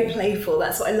play. It's very playful.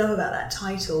 That's what I love about that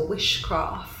title,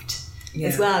 Wishcraft. Yeah.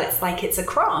 As well, it's like it's a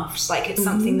craft, like it's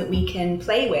something that we can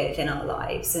play with in our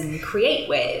lives and create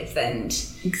with and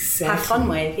have fun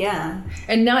with,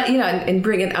 and not and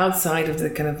bring it outside of the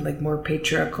kind of like more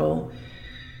patriarchal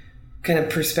kind of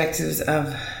perspectives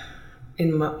of,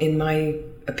 in my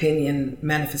opinion,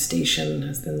 manifestation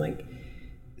has been like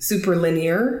super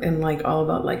linear and like all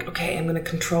about like, okay, I'm going to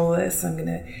control this, I'm going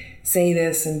to say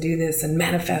this and do this and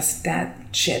manifest that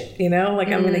shit, like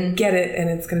I'm going to get it and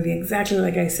it's going to be exactly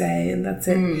like I say and that's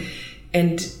it.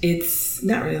 And it's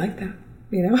not really like that,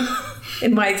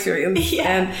 in my experience.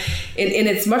 And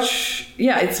it's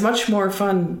much more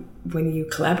fun when you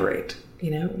collaborate,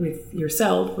 with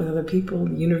yourself, with other people,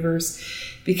 the universe,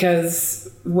 because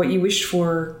what you wished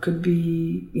for could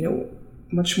be,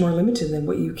 much more limited than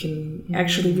what you can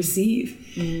actually receive.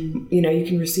 You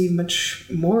can receive much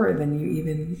more than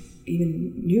you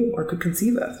even knew or could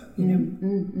conceive of,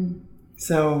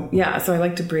 So I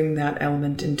like to bring that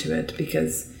element into it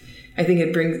because I think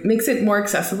it makes it more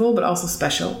accessible, but also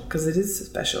special because it is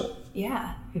special.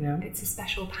 Yeah. It's a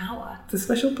special power. It's a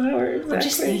special power, exactly. I'm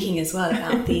just thinking as well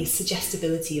about the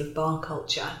suggestibility of bar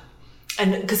culture.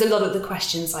 And because a lot of the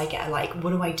questions I get are like,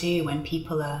 what do I do when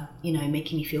people are,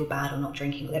 making me feel bad or not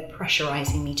drinking? They're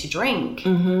pressurizing me to drink.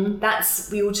 Mm-hmm.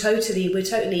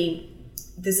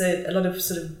 There's a lot of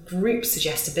sort of group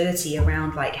suggestibility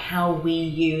around like how we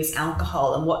use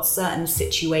alcohol and what certain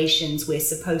situations we're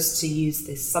supposed to use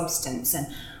this substance and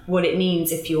what it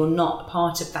means if you're not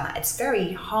part of that. It's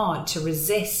very hard to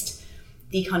resist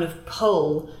the kind of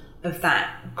pull of that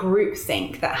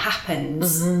groupthink that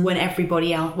happens when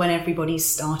everybody's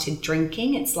started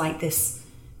drinking. It's like this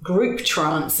group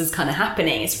trance is kind of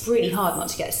happening. It's really hard not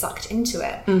to get sucked into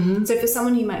it. So for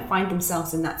someone who might find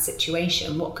themselves in that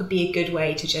situation, what could be a good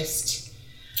way to just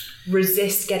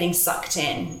resist getting sucked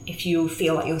in if you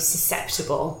feel like you're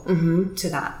susceptible to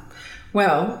that?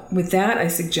 Well, with that, I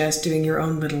suggest doing your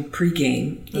own little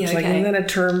pregame. It's like, isn't that a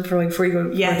term for like before you go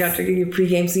work out drinking, your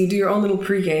pregame? So you do your own little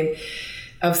pregame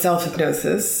of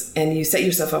self-hypnosis and you set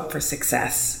yourself up for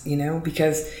success,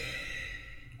 because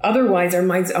otherwise our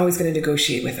mind's always going to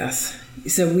negotiate with us.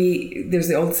 So there's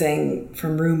the old saying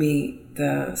from Rumi,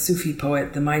 the Sufi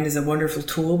poet, the mind is a wonderful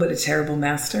tool, but a terrible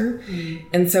master.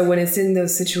 And so when it's in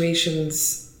those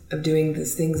situations of doing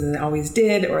those things that it always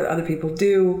did or other people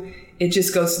do, it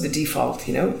just goes to the default,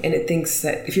 you know, and it thinks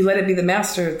that if you let it be the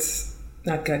master, it's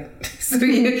not good. So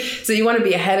you want to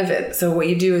be ahead of it. So what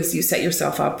you do is you set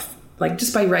yourself up, like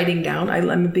just by writing down.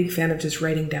 I'm a big fan of just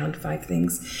writing down 5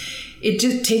 things. It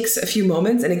just takes a few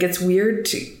moments, and it gets weird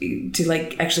to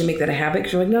like actually make that a habit,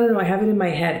 because you're like, no, I have it in my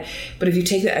head. But if you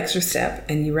take the extra step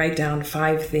and you write down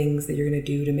 5 things that you're going to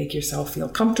do to make yourself feel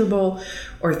comfortable,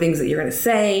 or things that you're going to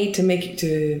say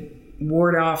to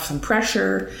ward off some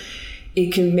pressure,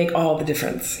 it can make all the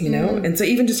difference, you know? And so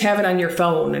even just have it on your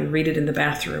phone and read it in the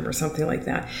bathroom or something like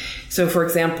that. So for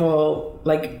example,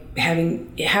 like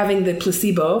having the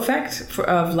placebo effect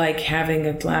of like having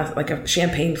a glass, like a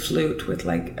champagne flute with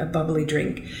like a bubbly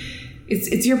drink.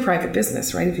 It's your private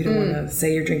business, right? If you don't want to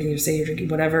say you're drinking,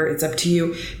 whatever, it's up to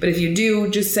you. But if you do,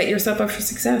 just set yourself up for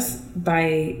success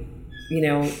by, you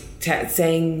know,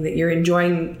 saying that you're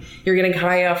getting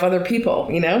high off other people,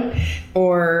 you know,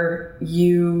 or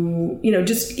you know,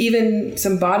 just even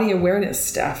some body awareness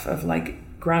stuff of like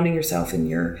grounding yourself in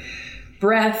your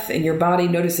breath and your body,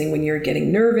 noticing when you're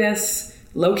getting nervous,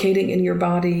 locating in your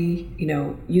body, you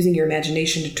know, using your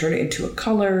imagination to turn it into a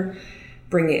color,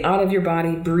 bringing it out of your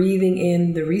body, breathing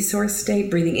in the resource state,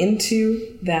 breathing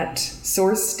into that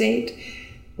source state,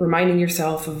 reminding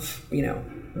yourself of, you know,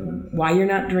 why you're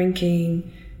not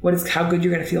drinking, how good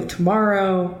you're going to feel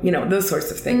tomorrow, you know, those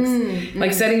sorts of things.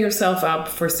 Like setting yourself up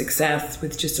for success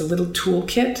with just a little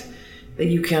toolkit that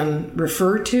you can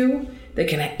refer to that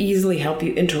can easily help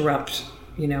you interrupt,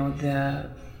 you know,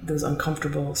 those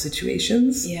uncomfortable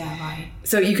situations. Yeah, right.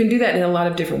 So you can do that in a lot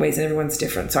of different ways, and everyone's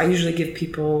different. So I usually give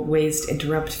people ways to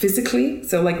interrupt physically.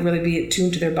 So like really be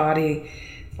attuned to their body.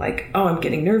 Like, oh, I'm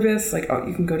getting nervous. Like, oh,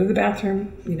 you can go to the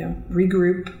bathroom, you know,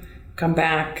 regroup, come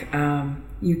back.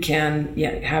 You can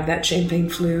have that champagne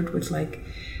flute with like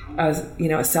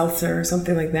a seltzer or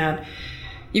something like that.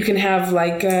 You can have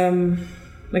like a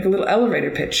little elevator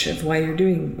pitch of why you're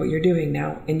doing what you're doing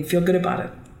now, and you feel good about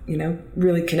it. You know,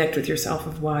 really connect with yourself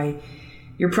of why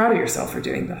you're proud of yourself for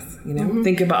doing this. You know,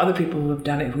 think about other people who have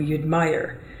done it, who you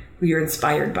admire, who you're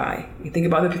inspired by. You think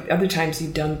about other times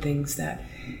you've done things that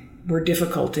were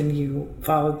difficult and you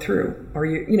followed through, or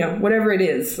you know, whatever it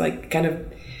is, like kind of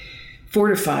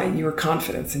fortify your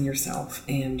confidence in yourself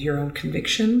and your own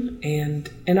conviction.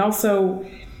 And also,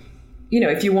 you know,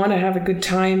 if you want to have a good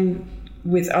time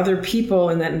with other people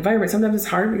in that environment, sometimes it's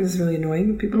hard because it's really annoying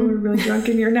when people are really drunk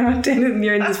and you're not, and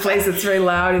you're in this place that's very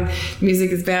loud and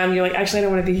music is bad and you're like, actually, I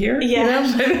don't want to be here. Yeah.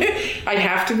 You know? I'd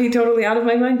have to be totally out of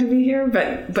my mind to be here.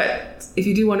 But if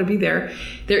you do want to be there,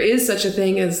 there is such a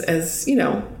thing as you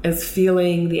know, as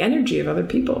feeling the energy of other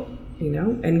people, you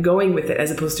know, and going with it as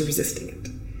opposed to resisting it.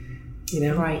 You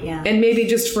know? Right, yeah. And maybe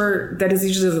just that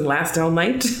usually doesn't last all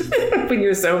night when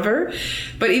you're sober,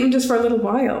 but even just for a little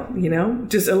while, you know,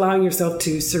 just allowing yourself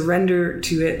to surrender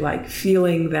to it, like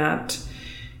feeling that,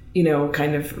 you know,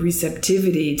 kind of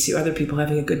receptivity to other people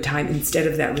having a good time instead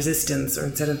of that resistance or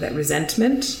instead of that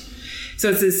resentment. So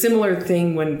it's a similar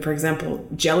thing when, for example,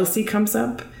 jealousy comes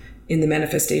up in the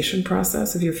manifestation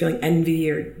process. If you're feeling envy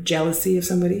or jealousy of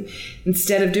somebody,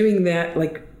 instead of doing that,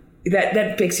 like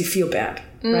that makes you feel bad.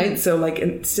 Right? So like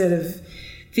instead of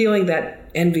feeling that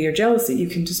envy or jealousy, you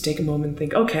can just take a moment and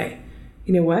think, okay,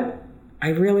 you know what?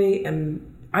 I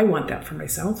want that for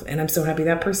myself. And I'm so happy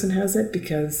that person has it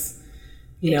because,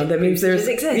 you know, that means there's,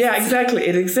 yeah, exactly.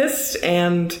 It exists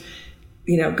and,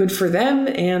 you know, good for them.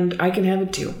 And I can have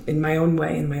it too in my own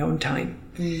way, in my own time.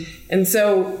 And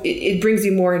so it brings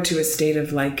you more into a state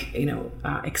of like, you know,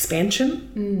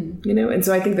 expansion, you know? And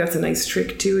so I think that's a nice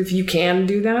trick too. If you can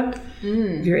do that,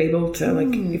 if you're able to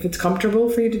like, if it's comfortable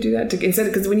for you to do that, because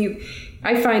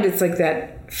I find it's like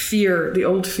that fear, the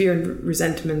old fear and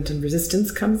resentment and resistance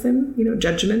comes in, you know,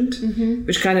 judgment,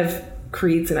 which kind of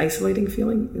creates an isolating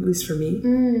feeling, at least for me.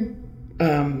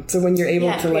 So when you're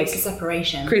able to like,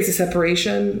 creates a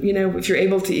separation, you know, if you're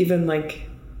able to even like,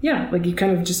 like you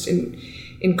kind of just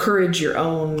encourage your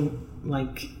own,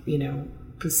 like, you know,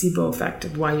 placebo effect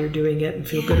of why you're doing it and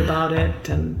feel good about it.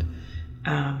 And,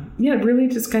 really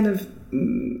just kind of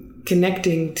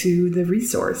connecting to the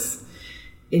resource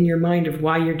in your mind of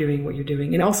why you're doing what you're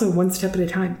doing. And also one step at a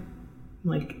time,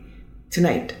 like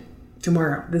tonight,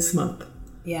 tomorrow, this month.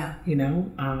 Yeah. You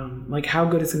know, like how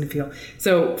good it's going to feel.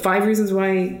 So 5 reasons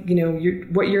why, you know,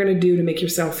 what you're going to do to make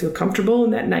yourself feel comfortable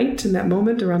in that night, in that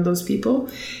moment around those people.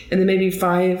 And then maybe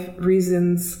 5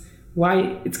 reasons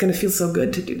why it's going to feel so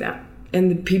good to do that.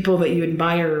 And the people that you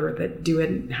admire that do it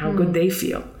and how good they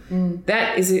feel.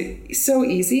 That is so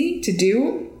easy to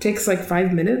do. It takes like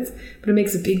 5 minutes, but it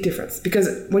makes a big difference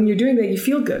because when you're doing that, you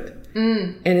feel good.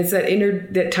 And it's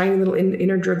that tiny little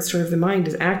inner drugstore of the mind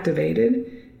is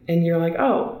activated. And you're like,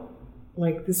 oh,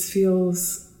 like this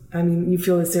feels, I mean, you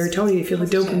feel the serotonin, you feel the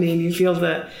dopamine, you feel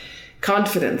the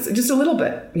confidence. Just a little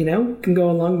bit, you know, can go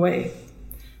a long way.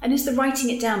 And is the writing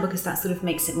it down because that sort of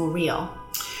makes it more real?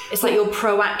 It's like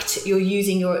you're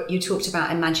using you talked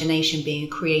about imagination being a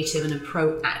creative and a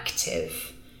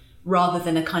proactive rather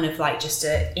than a kind of like just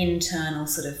an internal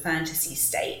sort of fantasy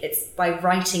state. It's by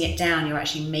writing it down, you're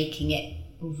actually making it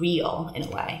real in a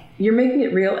way. You're making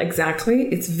it real, exactly.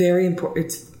 It's very important.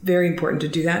 It's very important to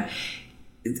do that.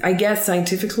 I guess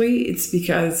scientifically, it's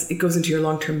because it goes into your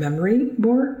long-term memory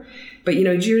more. But, you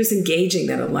know, you're just engaging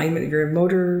that alignment of your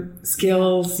motor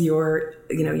skills, your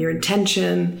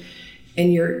intention,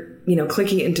 and you're, you know,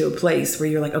 clicking it into a place where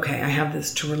you're like, okay, I have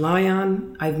this to rely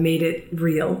on. I've made it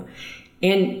real.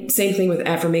 And same thing with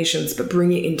affirmations, but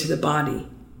bring it into the body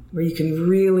where you can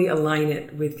really align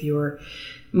it with your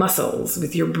muscles,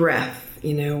 with your breath,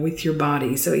 you know, with your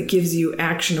body. So it gives you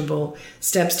actionable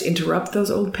steps to interrupt those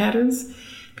old patterns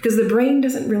because the brain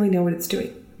doesn't really know what it's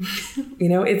doing. You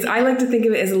know, I like to think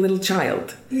of it as a little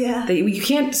child. Yeah. That you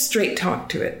can't straight talk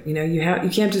to it. You know, you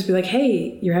can't just be like,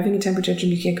 hey, you're having a temper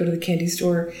tantrum, you can't go to the candy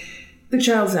store. The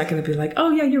child's not going to be like,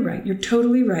 oh yeah, you're right. You're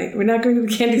totally right. We're not going to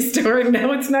the candy store.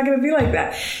 No, it's not going to be like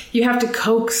that. You have to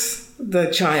coax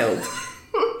the child,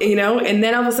 you know, and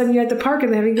then all of a sudden you're at the park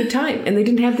and they're having a good time and they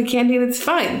didn't have the candy and it's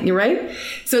fine. You're right.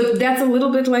 So that's a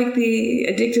little bit like the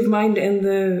addictive mind and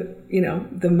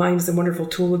the mind is a wonderful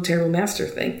tool of terrible master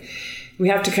thing. We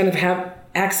have to kind of have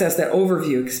access that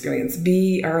overview experience,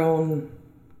 be our own,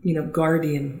 you know,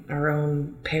 guardian, our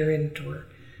own parent or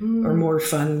more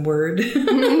fun word.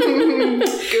 Guru.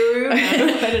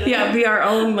 Yeah, be our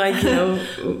own, like, you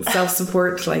know,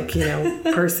 self-support, like, you know,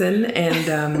 person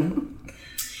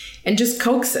and just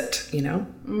coax it, you know,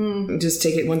 just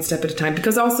take it one step at a time.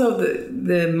 Because also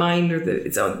the mind or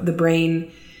the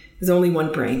brain is only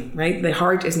one brain, right? The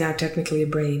heart is now technically a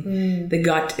brain. The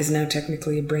gut is now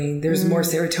technically a brain. There's more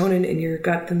serotonin in your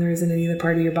gut than there is in any other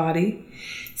part of your body.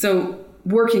 So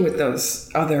working with those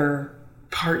other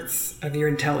parts of your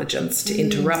intelligence to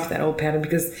interrupt that old pattern,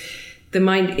 because the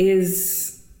mind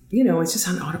is, you know, it's just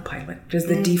on autopilot. Just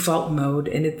the default mode,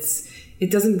 and it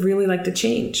doesn't really like to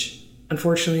change.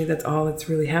 Unfortunately, that's all that's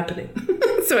really happening.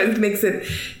 So it makes it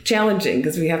challenging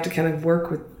because we have to kind of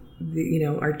work with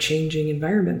our changing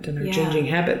environment and our changing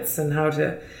habits and how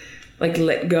to like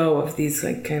let go of these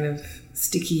like kind of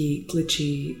sticky,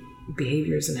 glitchy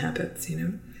behaviors and habits, you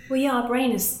know? Well, yeah, our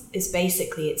brain is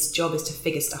basically, its job is to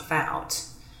figure stuff out.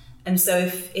 And so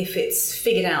if it's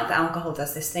figured out that alcohol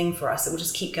does this thing for us, it will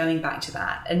just keep going back to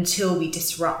that until we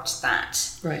disrupt that.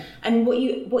 Right. And what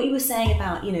you were saying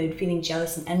about, you know, feeling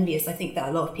jealous and envious, I think that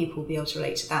a lot of people will be able to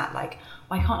relate to that. Like,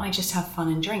 why can't I just have fun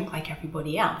and drink like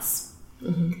everybody else?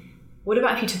 Mm-hmm. What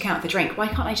about if you took out the drink? Why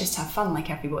can't I just have fun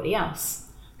like everybody else?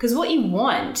 Because what you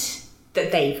want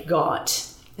that they've got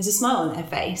is a smile on their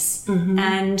face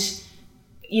and,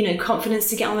 you know,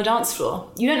 confidence to get on the dance floor.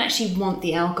 You don't actually want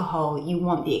the alcohol. You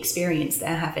want the experience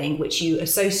they're having, which you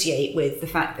associate with the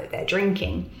fact that they're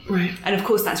drinking. Right. And of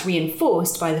course, that's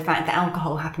reinforced by the fact that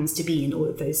alcohol happens to be in all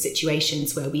of those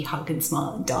situations where we hug and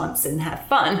smile and dance and have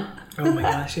fun. Oh my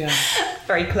gosh, yeah.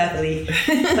 Very cleverly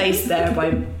placed there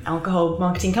by alcohol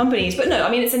marketing companies. But no, I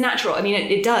mean, it's a natural, I mean,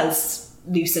 it does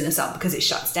loosen us up because it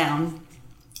shuts down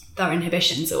our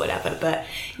inhibitions or whatever. But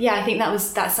yeah, I think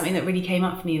that's something that really came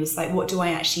up for me. It was like, what do I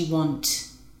actually want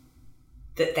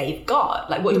that they've got?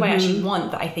 Like, what do I actually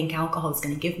want that I think alcohol is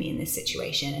going to give me in this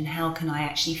situation? And how can I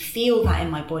actually feel that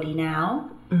in my body now?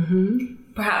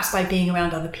 Perhaps by being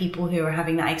around other people who are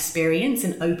having that experience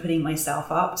and opening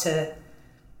myself up to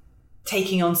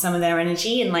taking on some of their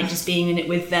energy and like just being in it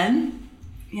with them.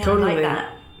 Yeah, totally. I like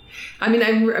that. I mean,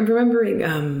 I'm remembering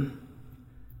a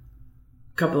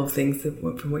couple of things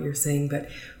from what you're saying, but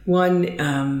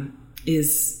one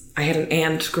is I had an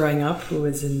aunt growing up who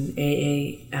was in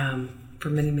AA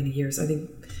for many, many years. I think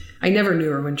I never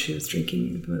knew her when she was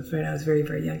drinking. When I was very,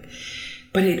 very young.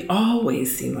 But it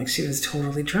always seemed like she was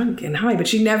totally drunk and high, but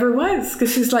she never was,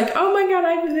 because she's like, oh my God,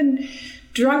 I've been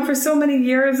drunk for so many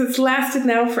years. It's lasted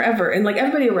now forever. And like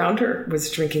everybody around her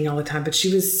was drinking all the time, but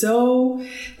she was so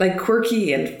like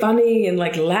quirky and funny and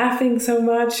like laughing so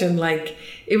much. And like,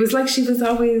 it was like she was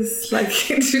always like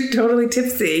totally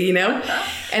tipsy, you know?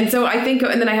 And so I think,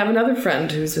 and then I have another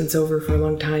friend who's been sober for a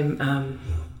long time.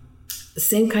 The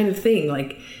same kind of thing.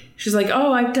 Like, she's like,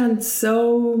 oh, I've done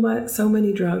so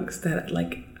many drugs that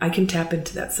like I can tap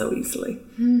into that so easily,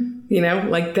 you know,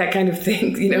 like that kind of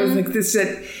thing, you know, it's like this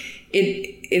shit.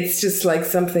 It's just like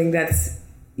something that's,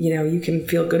 you know, you can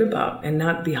feel good about and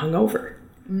not be hungover,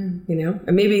 you know,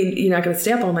 and maybe you're not going to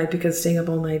stay up all night because staying up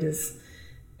all night is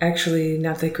actually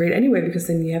not that great anyway, because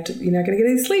then you're not going to get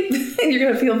any sleep and you're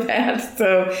going to feel bad.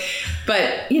 So,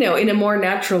 but, in a more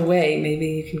natural way, maybe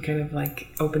you can kind of like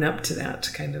open up to that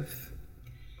kind of,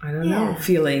 I don't know,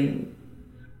 feeling.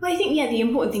 Well, I think, the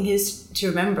important thing is to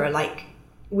remember, like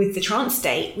with the trance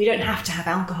state, we don't have to have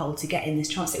alcohol to get in this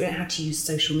trance state. We don't have to use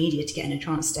social media to get in a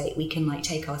trance state. We can like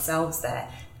take ourselves there.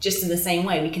 Just in the same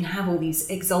way, we can have all these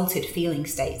exalted feeling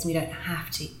states. We don't have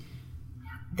to.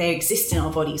 They exist in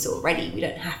our bodies already. We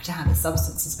don't have to have a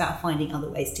substance. It's about finding other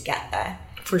ways to get there.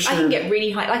 For sure. I can get really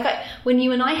high. Like when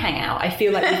you and I hang out, I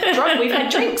feel like we've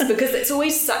had drinks, because it's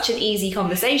always such an easy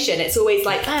conversation. It's always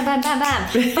like bam, bam, bam, bam,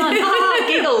 fun,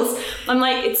 giggles. I'm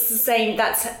like, it's the same.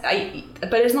 But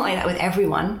it's not like that with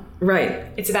everyone. Right.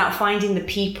 It's about finding the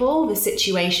people, the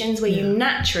situations where you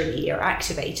naturally are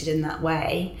activated in that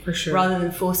way. For sure. Rather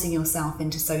than forcing yourself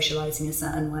into socializing a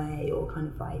certain way or kind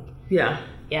of like. Yeah.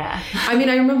 Yeah. I mean,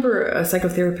 I remember a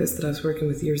psychotherapist that I was working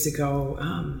with years ago,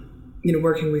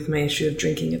 working with my issue of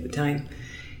drinking at the time.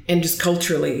 And just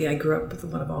culturally, I grew up with a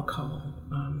lot of alcohol,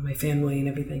 my family and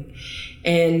everything.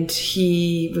 And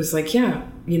he was like,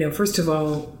 first of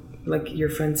all, like your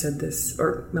friend said this,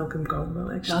 or Malcolm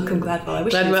Gladwell, actually. Malcolm Gladwell. I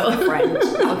wish he was my friend.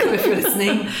 Malcolm, if you're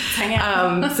listening, hang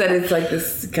out. Said it's like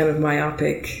this kind of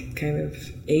myopic kind of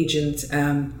agent.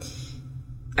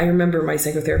 I remember my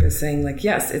psychotherapist saying, like,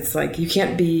 yes, it's like you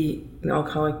can't be an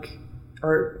alcoholic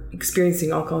or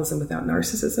experiencing alcoholism without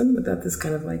narcissism, without this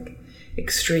kind of like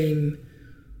extreme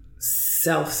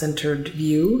self-centered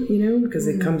view, because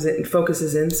it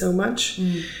focuses in so much.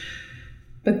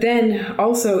 But then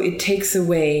also it takes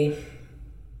away,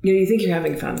 you think you're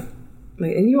having fun,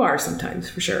 and you are sometimes,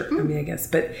 for sure. I mean, I guess,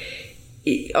 but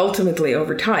ultimately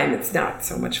over time, it's not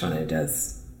so much fun. It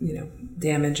does,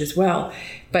 damage as well.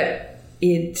 But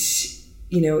it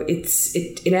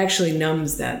actually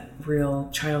numbs that real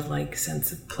childlike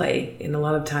sense of play. And a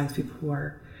lot of times people who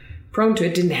are prone to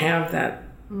it didn't have that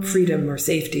freedom or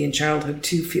safety in childhood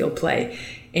to feel play.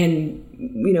 And,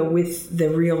 with the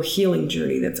real healing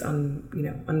journey that's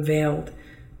unveiled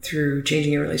through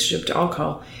changing your relationship to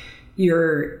alcohol,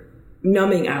 you're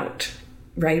numbing out,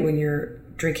 right? When you're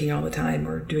drinking all the time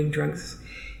or doing drugs.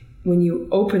 When you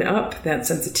open up that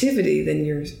sensitivity, then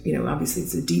you're, obviously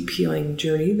it's a deep healing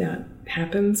journey that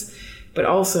happens, but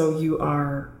also you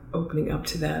are opening up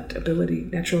to that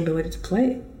natural ability to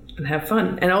play and have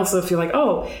fun. And also feel like,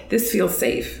 oh, this feels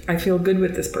safe. I feel good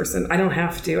with this person. I don't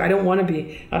have to. I don't want to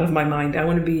be out of my mind. I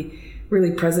want to be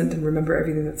really present and remember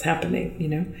everything that's happening,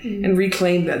 and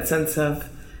reclaim that sense of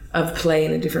play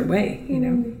in a different way,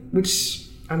 which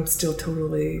I'm still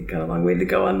totally got a long way to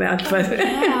go on that. But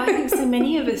yeah, I think so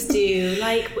many of us do.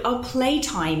 Like our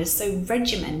playtime is so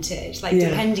regimented,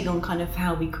 depending on kind of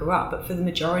how we grew up. But for the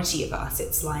majority of us,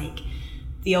 it's like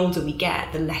the older we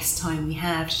get, the less time we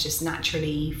have to just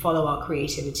naturally follow our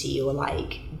creativity or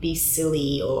like be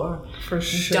silly or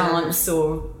dance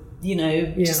or,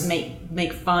 just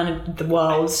make fun of the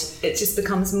world. It just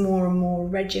becomes more and more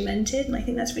regimented. And I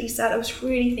think that's really sad. I was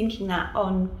really thinking that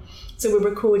so we're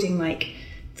recording like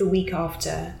the week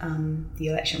after the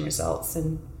election results,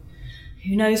 and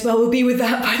who knows where we'll be with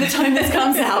that by the time this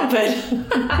comes out. But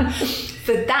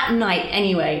for that night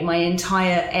anyway, my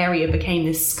entire area became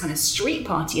this kind of street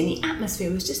party, and the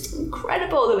atmosphere was just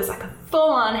incredible. There was like a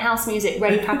full-on house music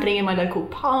rave happening in my local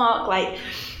park, like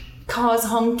cars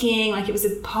honking, like it was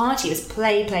a party. It was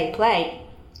play, play, play.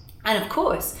 And of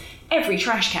course, every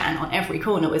trash can on every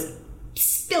corner was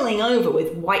spilling over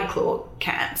with White Claw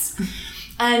cans.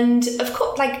 And of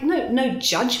course, like no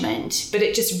judgment, but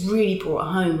it just really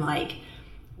brought home like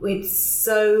we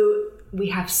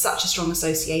have such a strong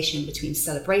association between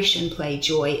celebration, play,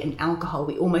 joy, and alcohol.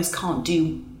 We almost can't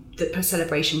do the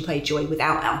celebration, play, joy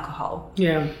without alcohol.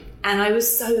 Yeah. And I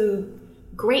was so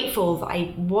grateful that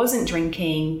I wasn't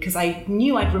drinking, because I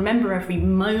knew I'd remember every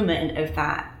moment of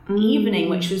that evening,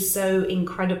 which was so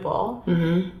incredible.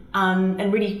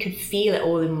 And really could feel it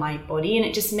all in my body. And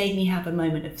it just made me have a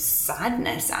moment of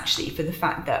sadness, actually, for the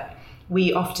fact that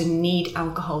we often need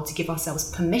alcohol to give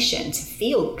ourselves permission to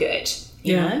feel good,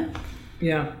 you know?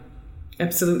 Yeah,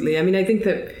 absolutely. I mean, I think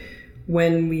that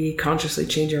when we consciously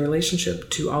change our relationship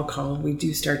to alcohol, we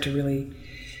do start to really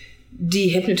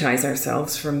dehypnotize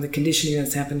ourselves from the conditioning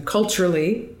that's happened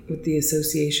culturally with the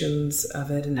associations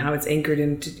of it and how it's anchored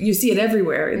into, you see it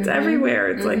everywhere. It's everywhere.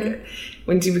 It's like,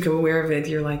 once you become aware of it,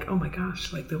 you're like, oh my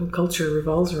gosh, like the whole culture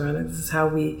revolves around it. This is how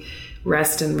we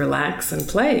rest and relax and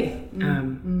play.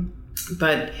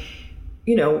 But,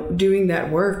 doing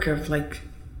that work of like,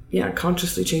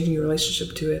 consciously changing your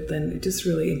relationship to it, then it just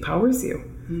really empowers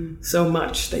you so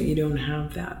much that you don't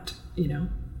have that,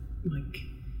 like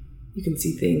you can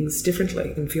see things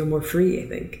differently and feel more free, I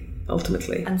think,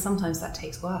 ultimately. And sometimes that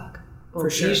takes work. Or For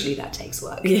sure. Usually that takes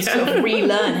work. Yeah. To sort of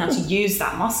relearn how to use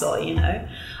that muscle, you know.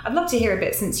 I'd love to hear a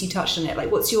bit, since you touched on it, like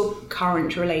what's your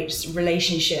current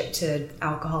relationship to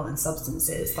alcohol and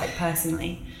substances, like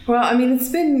personally? Well, I mean, it's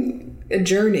been a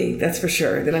journey, that's for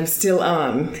sure, that I'm still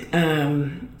on.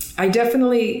 I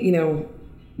definitely, you know,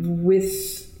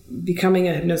 with becoming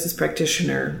a hypnosis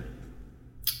practitioner,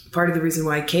 part of the reason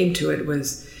why I came to it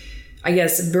was, I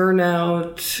guess,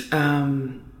 burnout,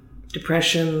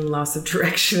 depression, loss of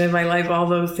direction in my life, all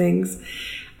those things.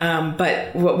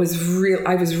 But what was real,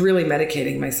 I was really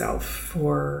medicating myself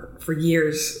for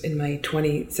years in my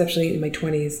 20s, especially in my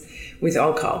 20s, with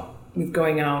alcohol, with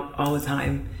going out all the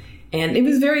time. And it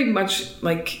was very much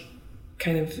like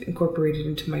kind of incorporated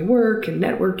into my work and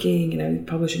networking, and I was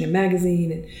publishing a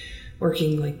magazine and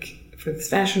working like for this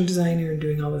fashion designer and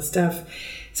doing all this stuff.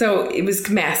 So it was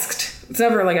masked. It's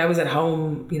never like I was at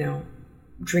home, you know,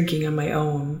 drinking on my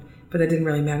own. But that didn't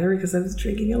really matter because I was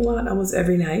drinking a lot almost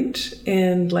every night,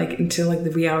 and like until like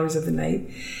the wee hours of the night.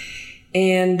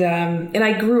 And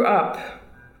I grew up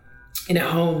in a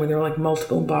home where there were like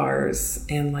multiple bars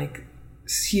and like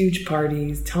huge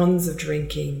parties, tons of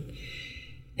drinking.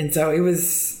 And so it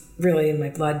was really in my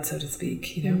blood, so to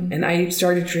speak, you know. Mm. And I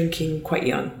started drinking quite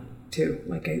young too.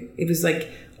 Like it was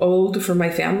like old for my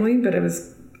family, but I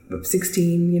was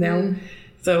 16, you know,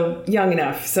 so young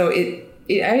enough. So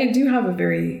I do have a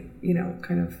very, you know,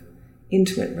 kind of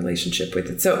intimate relationship with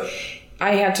it. So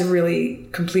I had to really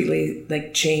completely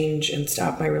like change and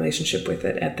stop my relationship with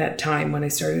it at that time when I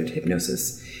started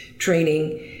hypnosis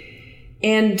training.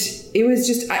 And it was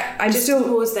just, I just still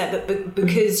pause there, but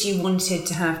because you wanted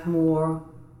to have more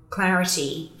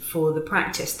clarity for the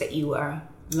practice that you were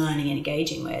learning and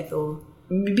engaging with, or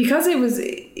because it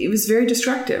was very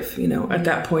destructive, you know, at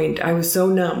that point. I was so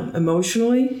numb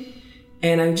emotionally,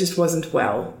 and I just wasn't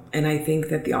well. And I think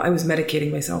that I was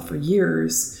medicating myself for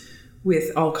years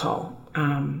with alcohol.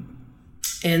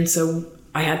 And so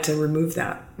I had to remove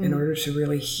that in order to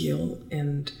really heal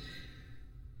and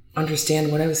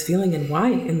understand what I was feeling and why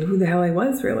and who the hell I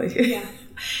was really. Yeah.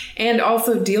 And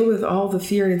also deal with all the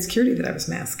fear and insecurity that I was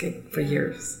masking for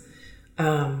years.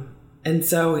 And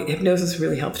so hypnosis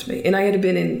really helped me. And I had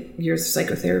been in years of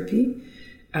psychotherapy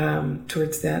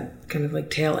towards that kind of like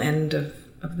tail end of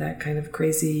that kind of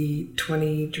crazy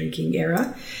 20 drinking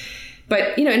era.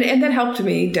 But, you know, and that helped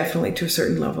me definitely to a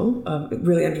certain level,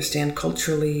 really understand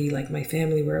culturally, like my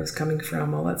family, where I was coming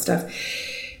from, all that stuff,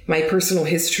 my personal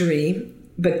history.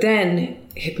 But then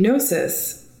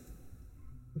hypnosis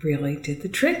really did the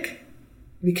trick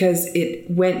because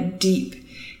it went deep.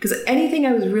 Because anything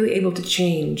I was really able to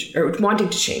change, or wanting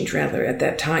to change rather, at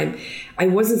that time, I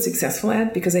wasn't successful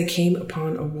at because I came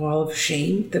upon a wall of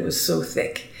shame that was so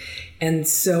thick and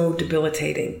so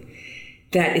debilitating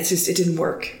that it didn't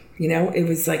work. You know, it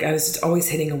was like I was just always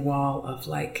hitting a wall of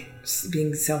like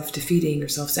being self-defeating or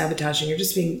self-sabotaging or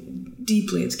just being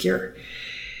deeply insecure.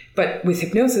 But with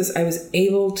hypnosis, I was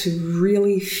able to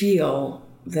really feel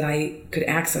that I could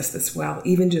access this well,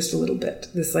 even just a little bit.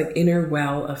 This like inner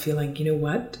well of feeling, you know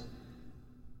what?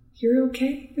 You're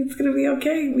okay. It's going to be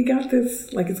okay. We got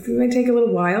this. Like, it's going to take a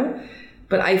little while.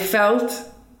 But I felt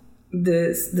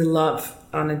the love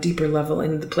on a deeper level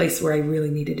in the place where I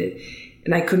really needed it.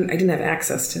 And I didn't have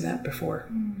access to that before.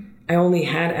 I only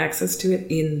had access to it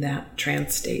in that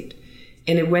trance state.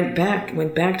 And it went back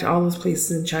to all those places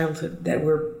in childhood that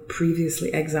were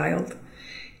previously exiled.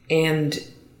 And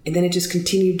then it just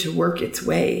continued to work its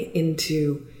way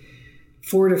into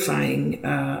fortifying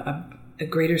a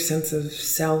greater sense of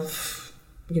self,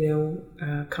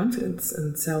 confidence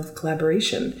and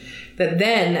self-collaboration. That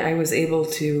then I was able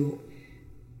to,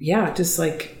 just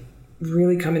like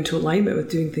really come into alignment with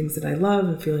doing things that I love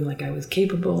and feeling like I was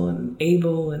capable and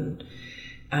able and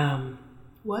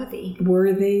worthy.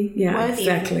 Yeah, worthy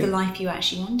exactly. Of the life you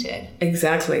actually wanted.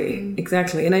 Exactly.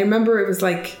 And I remember it was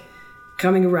like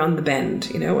coming around the bend,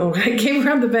 when I came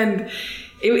around the bend,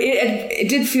 it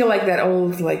did feel like that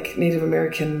old like Native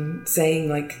American saying,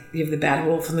 like, you have the bad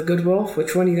wolf and the good wolf,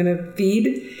 which one are you going to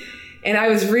feed? And I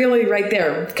was really right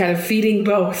there kind of feeding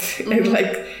both and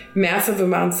like massive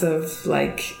amounts of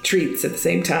like treats at the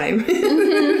same time.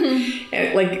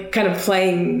 And like kind of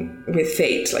playing with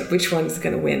fate, like which one's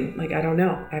going to win? Like, I don't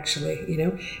know, actually,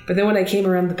 But then when I came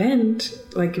around the bend,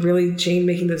 like really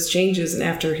making those changes, and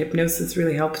after hypnosis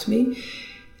really helped me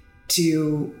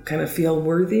to kind of feel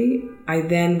worthy, I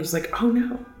then was like, oh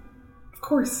no, of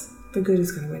course. the good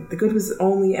is going to win. The good was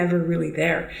only ever really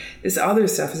there. This other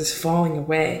stuff is just falling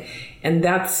away. And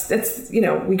that's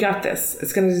we got this.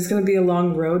 It's going to be a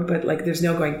long road, but like there's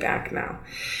no going back now.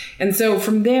 And so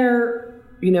from there,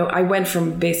 I went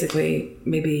from basically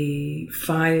maybe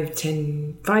 5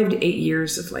 to 8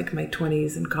 years of like my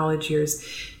 20s and college years,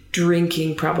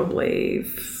 drinking probably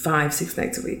 5-6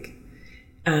 nights a week.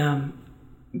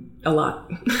 A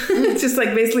lot. It's just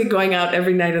like basically going out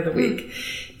every night of the week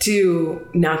to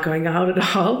not going out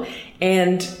at all.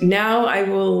 And now I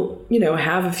will,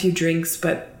 have a few drinks,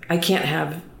 but I can't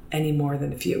have any more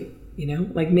than a few,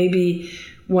 like maybe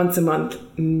once a month,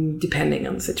 depending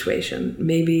on the situation,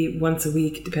 maybe once a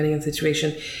week, depending on the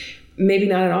situation, maybe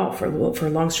not at all for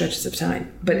long stretches of time.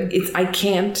 But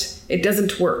it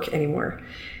doesn't work anymore.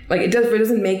 Like it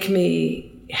doesn't make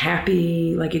me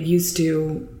happy like it used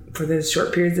to for those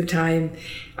short periods of time.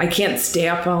 I can't stay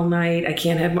up all night. I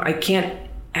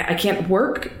can't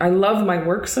work. I love my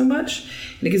work so much,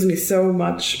 and it gives me so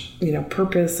much,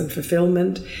 purpose and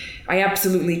fulfillment. I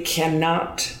absolutely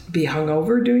cannot be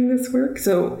hungover doing this work.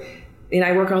 So, and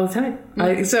I work all the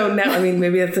time. So now,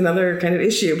 maybe that's another kind of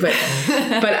issue, but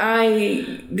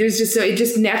it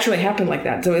just naturally happened like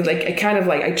that. So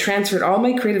I transferred all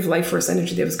my creative life force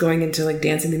energy that was going into like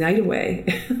dancing the night away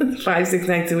 5-6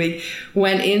 nights a week,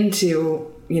 went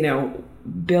into,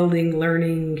 building,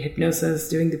 learning, hypnosis,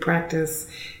 doing the practice,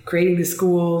 creating the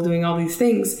school, doing all these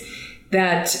things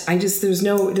that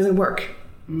it doesn't work.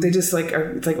 They just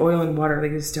it's like oil and water. They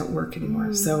just don't work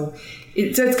anymore. So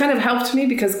it's kind of helped me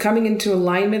because coming into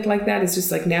alignment like that is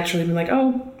just like naturally been like,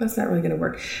 oh, that's not really going to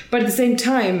work. But at the same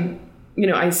time,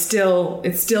 it's still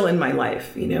in my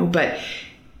life, but,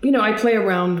 I play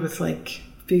around with like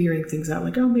figuring things out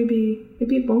like, oh, maybe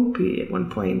it won't be at one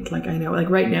point. Like I know, like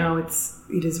right now it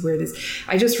is where it is.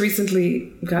 I just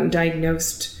recently gotten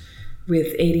diagnosed with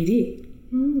ADD,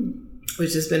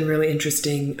 which has been really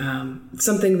interesting.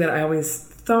 Something that I always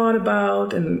thought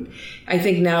about. And I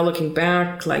think now looking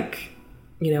back,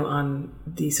 on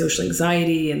the social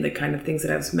anxiety and the kind of things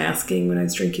that I was masking when I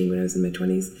was drinking when I was in my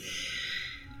 20s,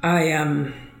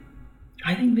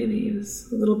 I think maybe it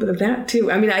was a little bit of that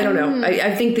too. I don't know.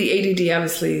 I think the ADD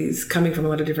obviously is coming from a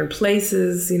lot of different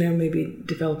places, maybe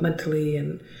developmentally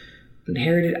and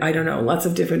inherited. I don't know, lots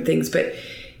of different things, but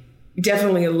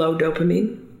definitely a low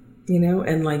dopamine,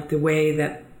 and like the way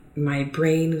that my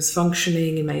brain was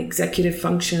functioning and my executive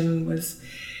function was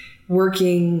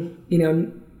working,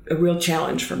 a real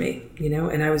challenge for me,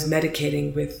 and I was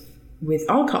medicating with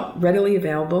alcohol, readily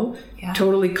available,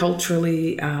 totally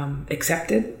culturally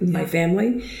accepted in my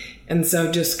family. And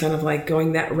so just kind of like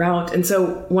going that route. And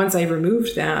so once I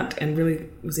removed that and really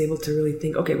was able to really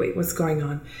think, okay, wait, what's going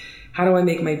on? How do I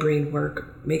make my brain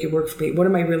make it work for me? What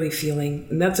am I really feeling?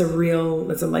 And that's a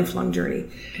lifelong journey.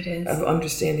 It is. Of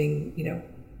understanding,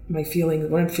 my feelings,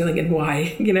 what I'm feeling and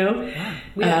why, Yeah.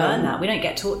 We don't learn that. We don't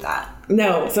get taught that.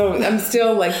 No. So I'm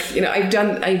still like,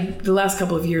 the last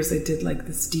couple of years I did like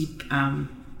this deep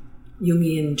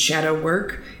Jungian shadow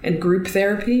work and group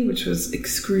therapy, which was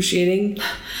excruciating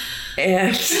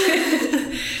and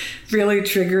really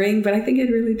triggering, but I think it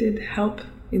really did help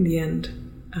in the end.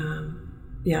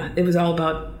 It was all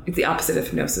about, it's the opposite of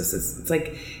hypnosis. It's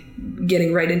like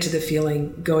getting right into the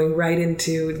feeling, going right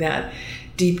into that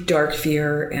deep, dark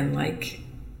fear and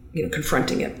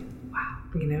confronting it. Wow.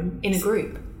 In a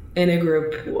group.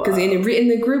 Because in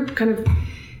the group kind of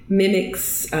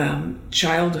mimics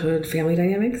childhood family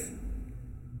dynamics.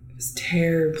 It was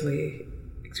terribly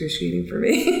excruciating for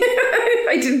me.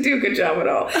 I didn't do a good job at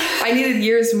all. I needed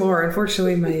years more.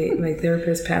 Unfortunately, my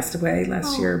therapist passed away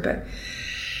last year, but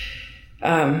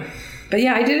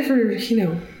yeah, I did it for,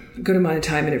 a good amount of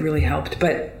time and it really helped.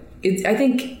 But I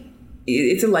think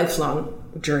it's a lifelong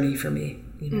journey for me,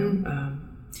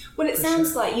 Well, it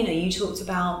sounds like, you talked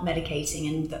about medicating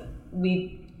and that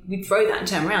we throw that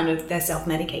term around of they're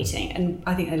self-medicating. And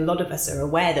I think a lot of us are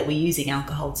aware that we're using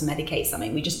alcohol to medicate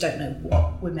something. We just don't know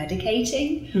what we're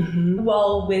medicating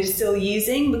while we're still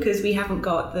using because we haven't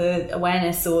got the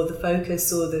awareness or the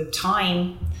focus or the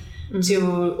time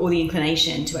to, or the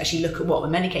inclination to actually look at what we're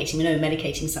medicating. We know we're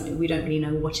medicating something, we don't really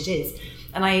know what it is.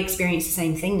 And I experience the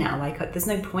same thing now. Like, there's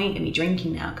no point in me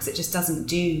drinking now because it just doesn't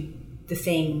do the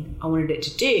thing I wanted it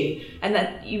to do. And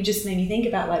that you just made me think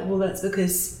about, like, well, that's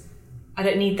because I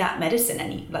don't need that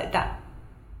medicine that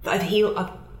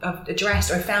I've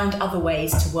addressed, or I found other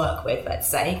ways to work with, let's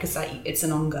say, because it's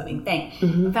an ongoing thing.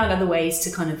 I found other ways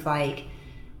to kind of like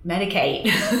medicate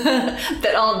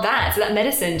that aren't that. So that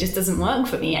medicine just doesn't work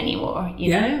for me anymore.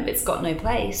 You know, it's got no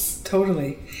place.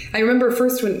 Totally. I remember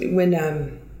first when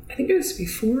I think it was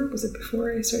before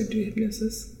I started doing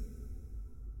hypnosis?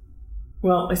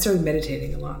 Well, I started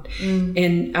meditating a lot.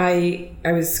 And I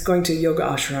was going to yoga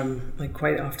ashram like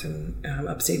quite often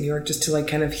upstate New York just to like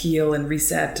kind of heal and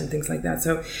reset and things like that.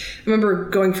 So I remember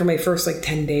going for my first like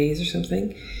 10 days or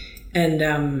something. And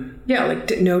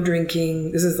no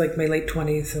drinking. This is like my late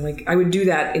 20s. So like I would do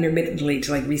that intermittently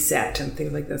to like reset and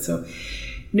things like that. So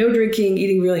no drinking,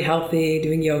 eating really healthy,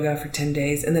 doing yoga for 10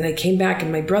 days. And then I came back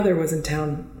and my brother was in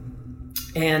town.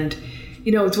 And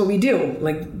it's what we do.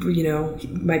 Like,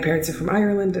 my parents are from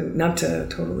Ireland, and not to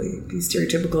totally be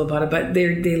stereotypical about it, but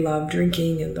they love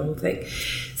drinking and the whole thing.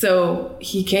 So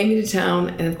he came into town,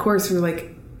 and of course we were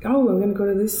like, oh, we're going to go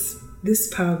to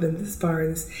this pub and this bar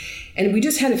and this. And we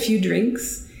just had a few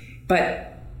drinks,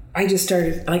 but I just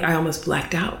started, like, I almost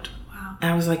blacked out. Wow. And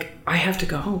I was like, I have to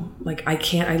go home. Like, I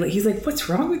can't. He's like, what's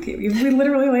wrong with you? We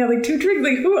literally only had like 2 drinks.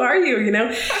 Like, who are you?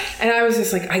 And I was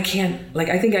just like, I can't. Like,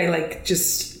 I think I like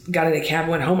just got in a cab,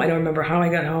 went home. I don't remember how I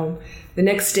got home. The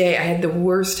next day I had the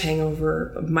worst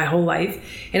hangover of my whole life,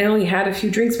 and I only had a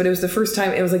few drinks, but it was the first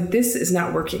time it was like, this is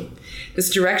not working. This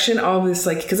direction, all this,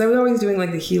 like, because I was always doing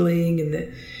like the healing and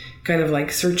the kind of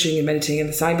like searching and meditating on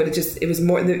the side, but it was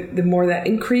more, the more that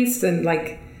increased, and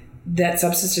like that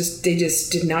substance they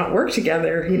just did not work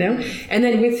together, And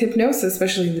then with hypnosis,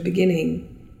 especially in the beginning,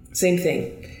 same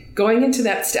thing. Going into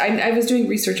that, I was doing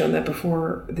research on that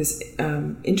before this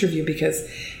interview, because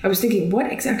I was thinking,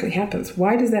 what exactly happens?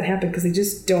 Why does that happen? Because they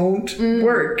just don't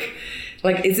work.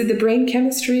 Like, is it the brain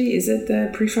chemistry? Is it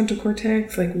the prefrontal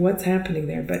cortex? Like, what's happening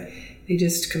there? But they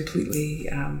just completely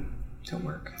don't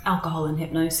work. Alcohol and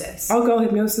hypnosis. Alcohol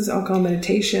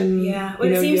meditation. Yeah. Well,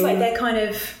 it seems like they're kind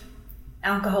of,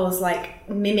 alcohol is like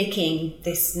mimicking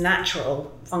this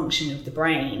natural function of the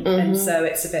brain. And so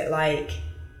it's a bit like,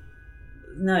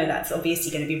 no, that's obviously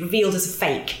going to be revealed as a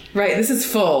fake. Right, this is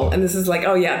full. And this is like,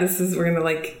 oh yeah, we're going to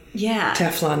like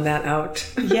Teflon that out.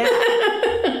 Yeah.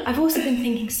 I've also been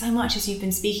thinking so much as you've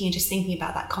been speaking, and just thinking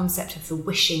about that concept of the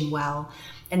wishing well,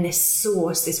 and this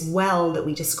source, this well that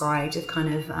we described of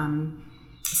kind of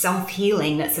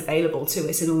self-healing that's available to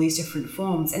us in all these different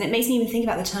forms. And it makes me even think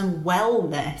about the term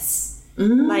wellness.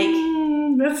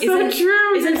 That's so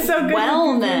true. Isn't so good.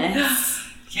 Wellness?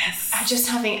 Yes. Just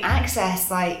having access,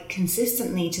 like,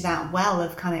 consistently to that well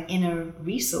of kind of inner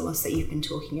resource that you've been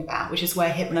talking about, which is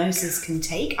where hypnosis can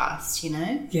take us,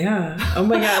 Yeah. Oh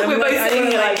my God. We're both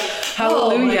sitting like,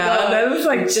 hallelujah. That was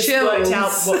like just chills. Worked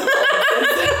out what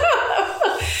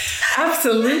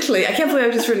Absolutely. I can't believe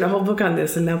I've just written a whole book on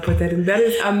this and now put that in. That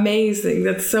is amazing.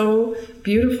 That's so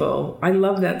beautiful. I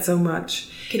love that so much.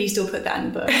 Can you still put that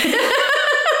in the book?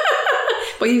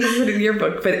 Well, you can put it in your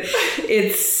book, but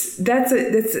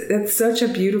that's such a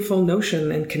beautiful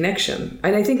notion and connection.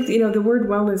 And I think, the word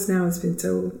wellness now has been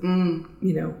so,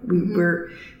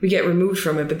 we get removed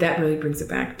from it, but that really brings it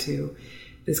back to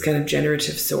this kind of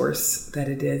generative source that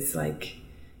it is. Like,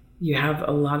 you have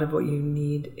a lot of what you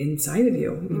need inside of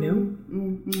you,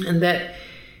 and that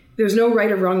there's no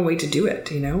right or wrong way to do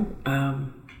it,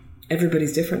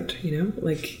 everybody's different,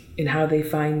 like in how they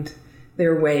find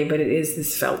their way, but it is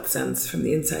this felt sense from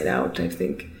the inside out, I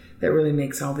think, that really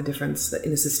makes all the difference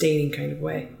in a sustaining kind of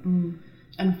way.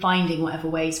 And finding whatever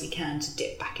ways we can to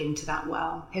dip back into that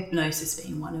well, hypnosis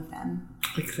being one of them.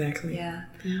 Exactly. Yeah.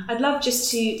 I'd love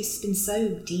this has been so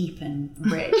deep and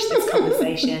rich, this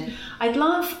conversation. I'd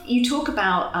love, you talk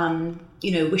about,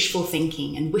 wishful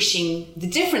thinking and wishing, the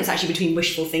difference actually between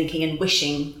wishful thinking and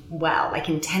wishing well, like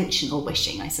intentional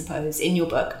wishing, I suppose, in your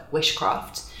book,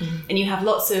 Wishcraft. And you have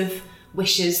lots of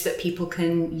wishes that people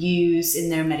can use in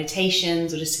their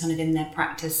meditations or just kind of in their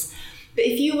practice. But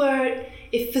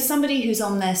if for somebody who's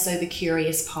on their sober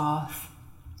curious path,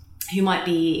 who might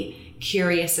be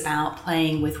curious about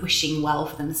playing with wishing well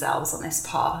for themselves on this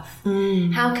path,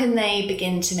 how can they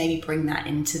begin to maybe bring that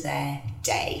into their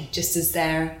day, just as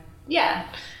they're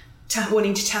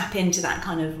wanting to tap into that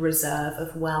kind of reserve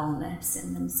of wellness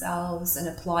in themselves and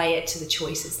apply it to the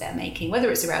choices they're making,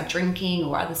 whether it's around drinking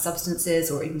or other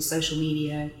substances or even social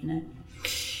media,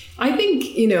 I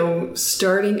think,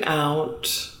 starting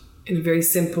out in a very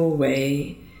simple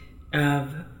way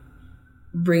of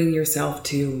bringing yourself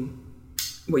to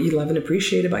what you love and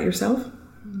appreciate about yourself.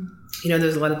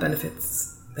 There's a lot of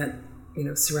benefits that,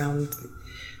 surround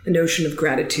the notion of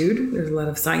gratitude. There's a lot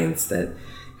of science that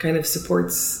kind of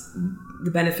supports the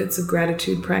benefits of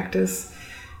gratitude practice.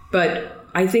 But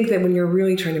I think that when you're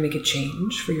really trying to make a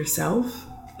change for yourself,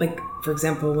 like, for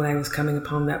example, when I was coming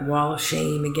upon that wall of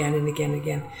shame again and again and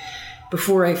again,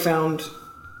 before I found,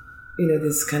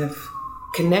 this kind of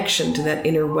connection to that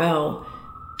inner well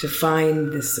to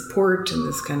find this support and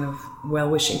this kind of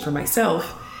well-wishing for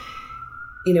myself,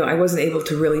 I wasn't able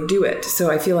to really do it.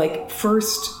 So I feel like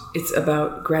first it's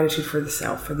about gratitude for the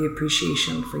self, for the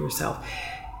appreciation for yourself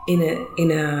in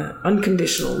a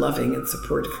unconditional, loving and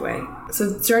supportive way.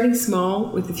 So starting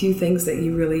small with a few things that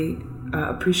you really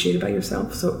appreciate about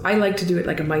yourself. So I like to do it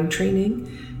like a mind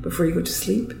training before you go to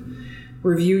sleep.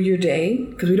 Review your day,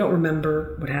 because we don't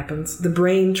remember what happens. The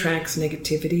brain tracks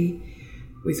negativity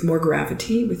with more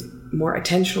gravity, with more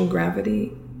attentional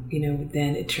gravity,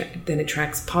 then it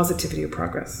tracks positivity or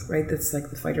progress, right? That's like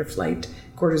the fight or flight,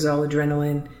 cortisol,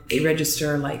 adrenaline, they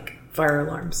register like fire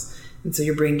alarms. And so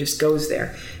your brain just goes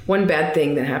there. One bad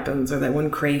thing that happens or that one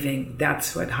craving,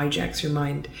 that's what hijacks your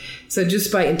mind. So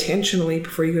just by intentionally,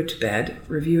 before you go to bed,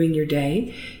 reviewing your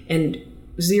day and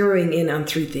zeroing in on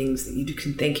 3 things that you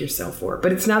can thank yourself for.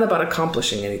 But it's not about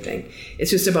accomplishing anything. It's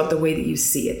just about the way that you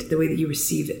see it, the way that you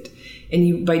receive it.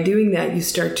 And by doing that, you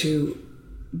start to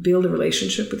build a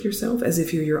relationship with yourself as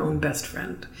if you're your own best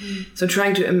friend. So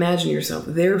trying to imagine yourself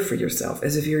there for yourself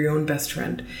as if you're your own best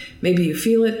friend. Maybe you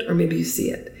feel it or maybe you see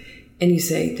it. And you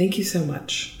say, thank you so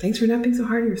much. Thanks for not being so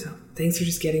hard on yourself. Thanks for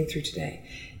just getting through today.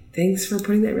 Thanks for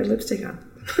putting that red lipstick on.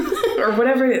 Or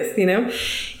whatever it is,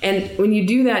 And when you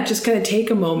do that, just kind of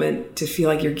take a moment to feel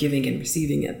like you're giving and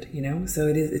receiving it, So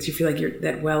it's you feel like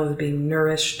that well is being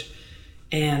nourished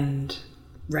and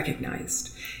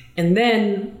recognized. And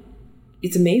then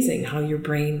it's amazing how your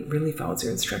brain really follows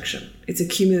your instruction. It's a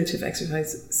cumulative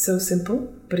exercise. So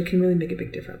simple, but it can really make a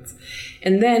big difference.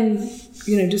 And then,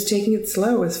 just taking it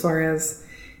slow as far as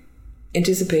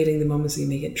anticipating the moments that you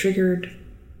may get triggered,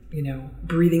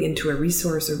 breathing into a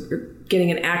resource or getting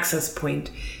an access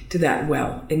point to that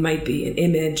well. It might be an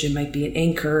image, it might be an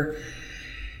anchor,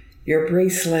 your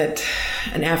bracelet,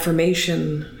 an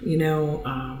affirmation,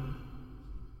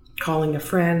 calling a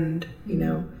friend,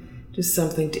 just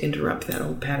something to interrupt that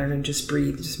old pattern and just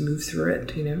breathe, just move through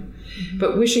it,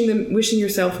 But wishing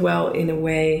yourself well in a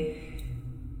way,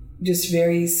 just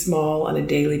very small on a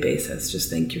daily basis. Just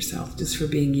thank yourself just for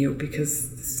being you, because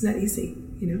this is not easy,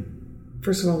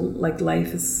 First of all, like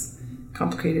life is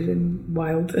complicated and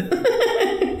wild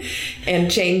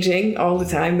and changing all the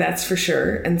time, that's for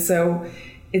sure. And so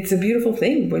it's a beautiful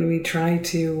thing when we try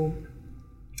to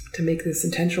make this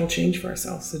intentional change for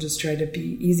ourselves. So just try to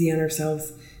be easy on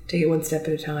ourselves, take it one step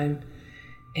at a time.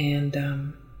 And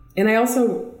I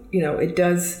also, it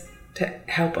does to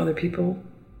help other people,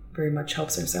 very much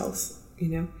helps ourselves,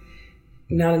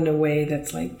 not in a way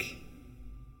that's like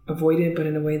avoided, but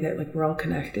in a way that like we're all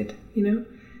connected, and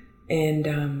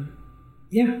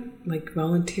like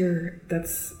volunteer,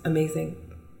 that's amazing.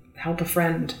 Help a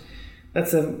friend,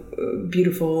 that's a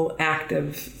beautiful act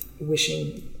of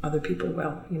wishing other people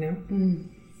well,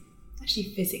 Actually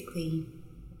physically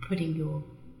putting your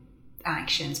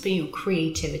actions, putting your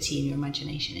creativity and your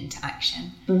imagination into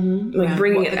action. Like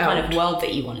bringing it out. The out. kind of world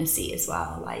that you want to see as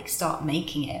well, like start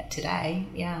making it today.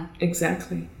 Yeah.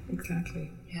 Exactly.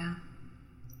 Yeah.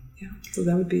 Yeah. So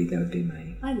that would be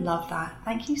my... I love that.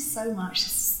 Thank you so much.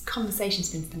 This conversation's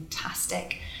been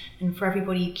fantastic. And for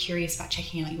everybody curious about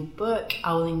checking out your book,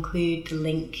 I will include the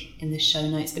link in the show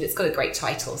notes, but it's got a great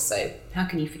title, so how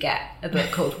can you forget a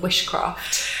book called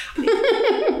Wishcraft?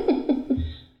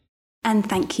 And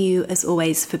thank you, as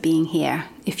always, for being here.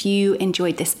 If you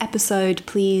enjoyed this episode,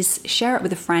 please share it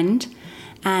with a friend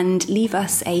and leave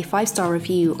us a 5-star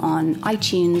review on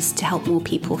iTunes to help more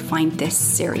people find this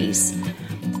series.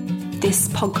 This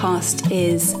podcast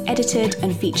is edited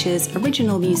and features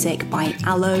original music by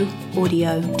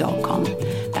aloeaudio.com.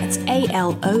 That's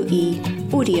ALOE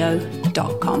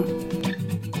audio.com.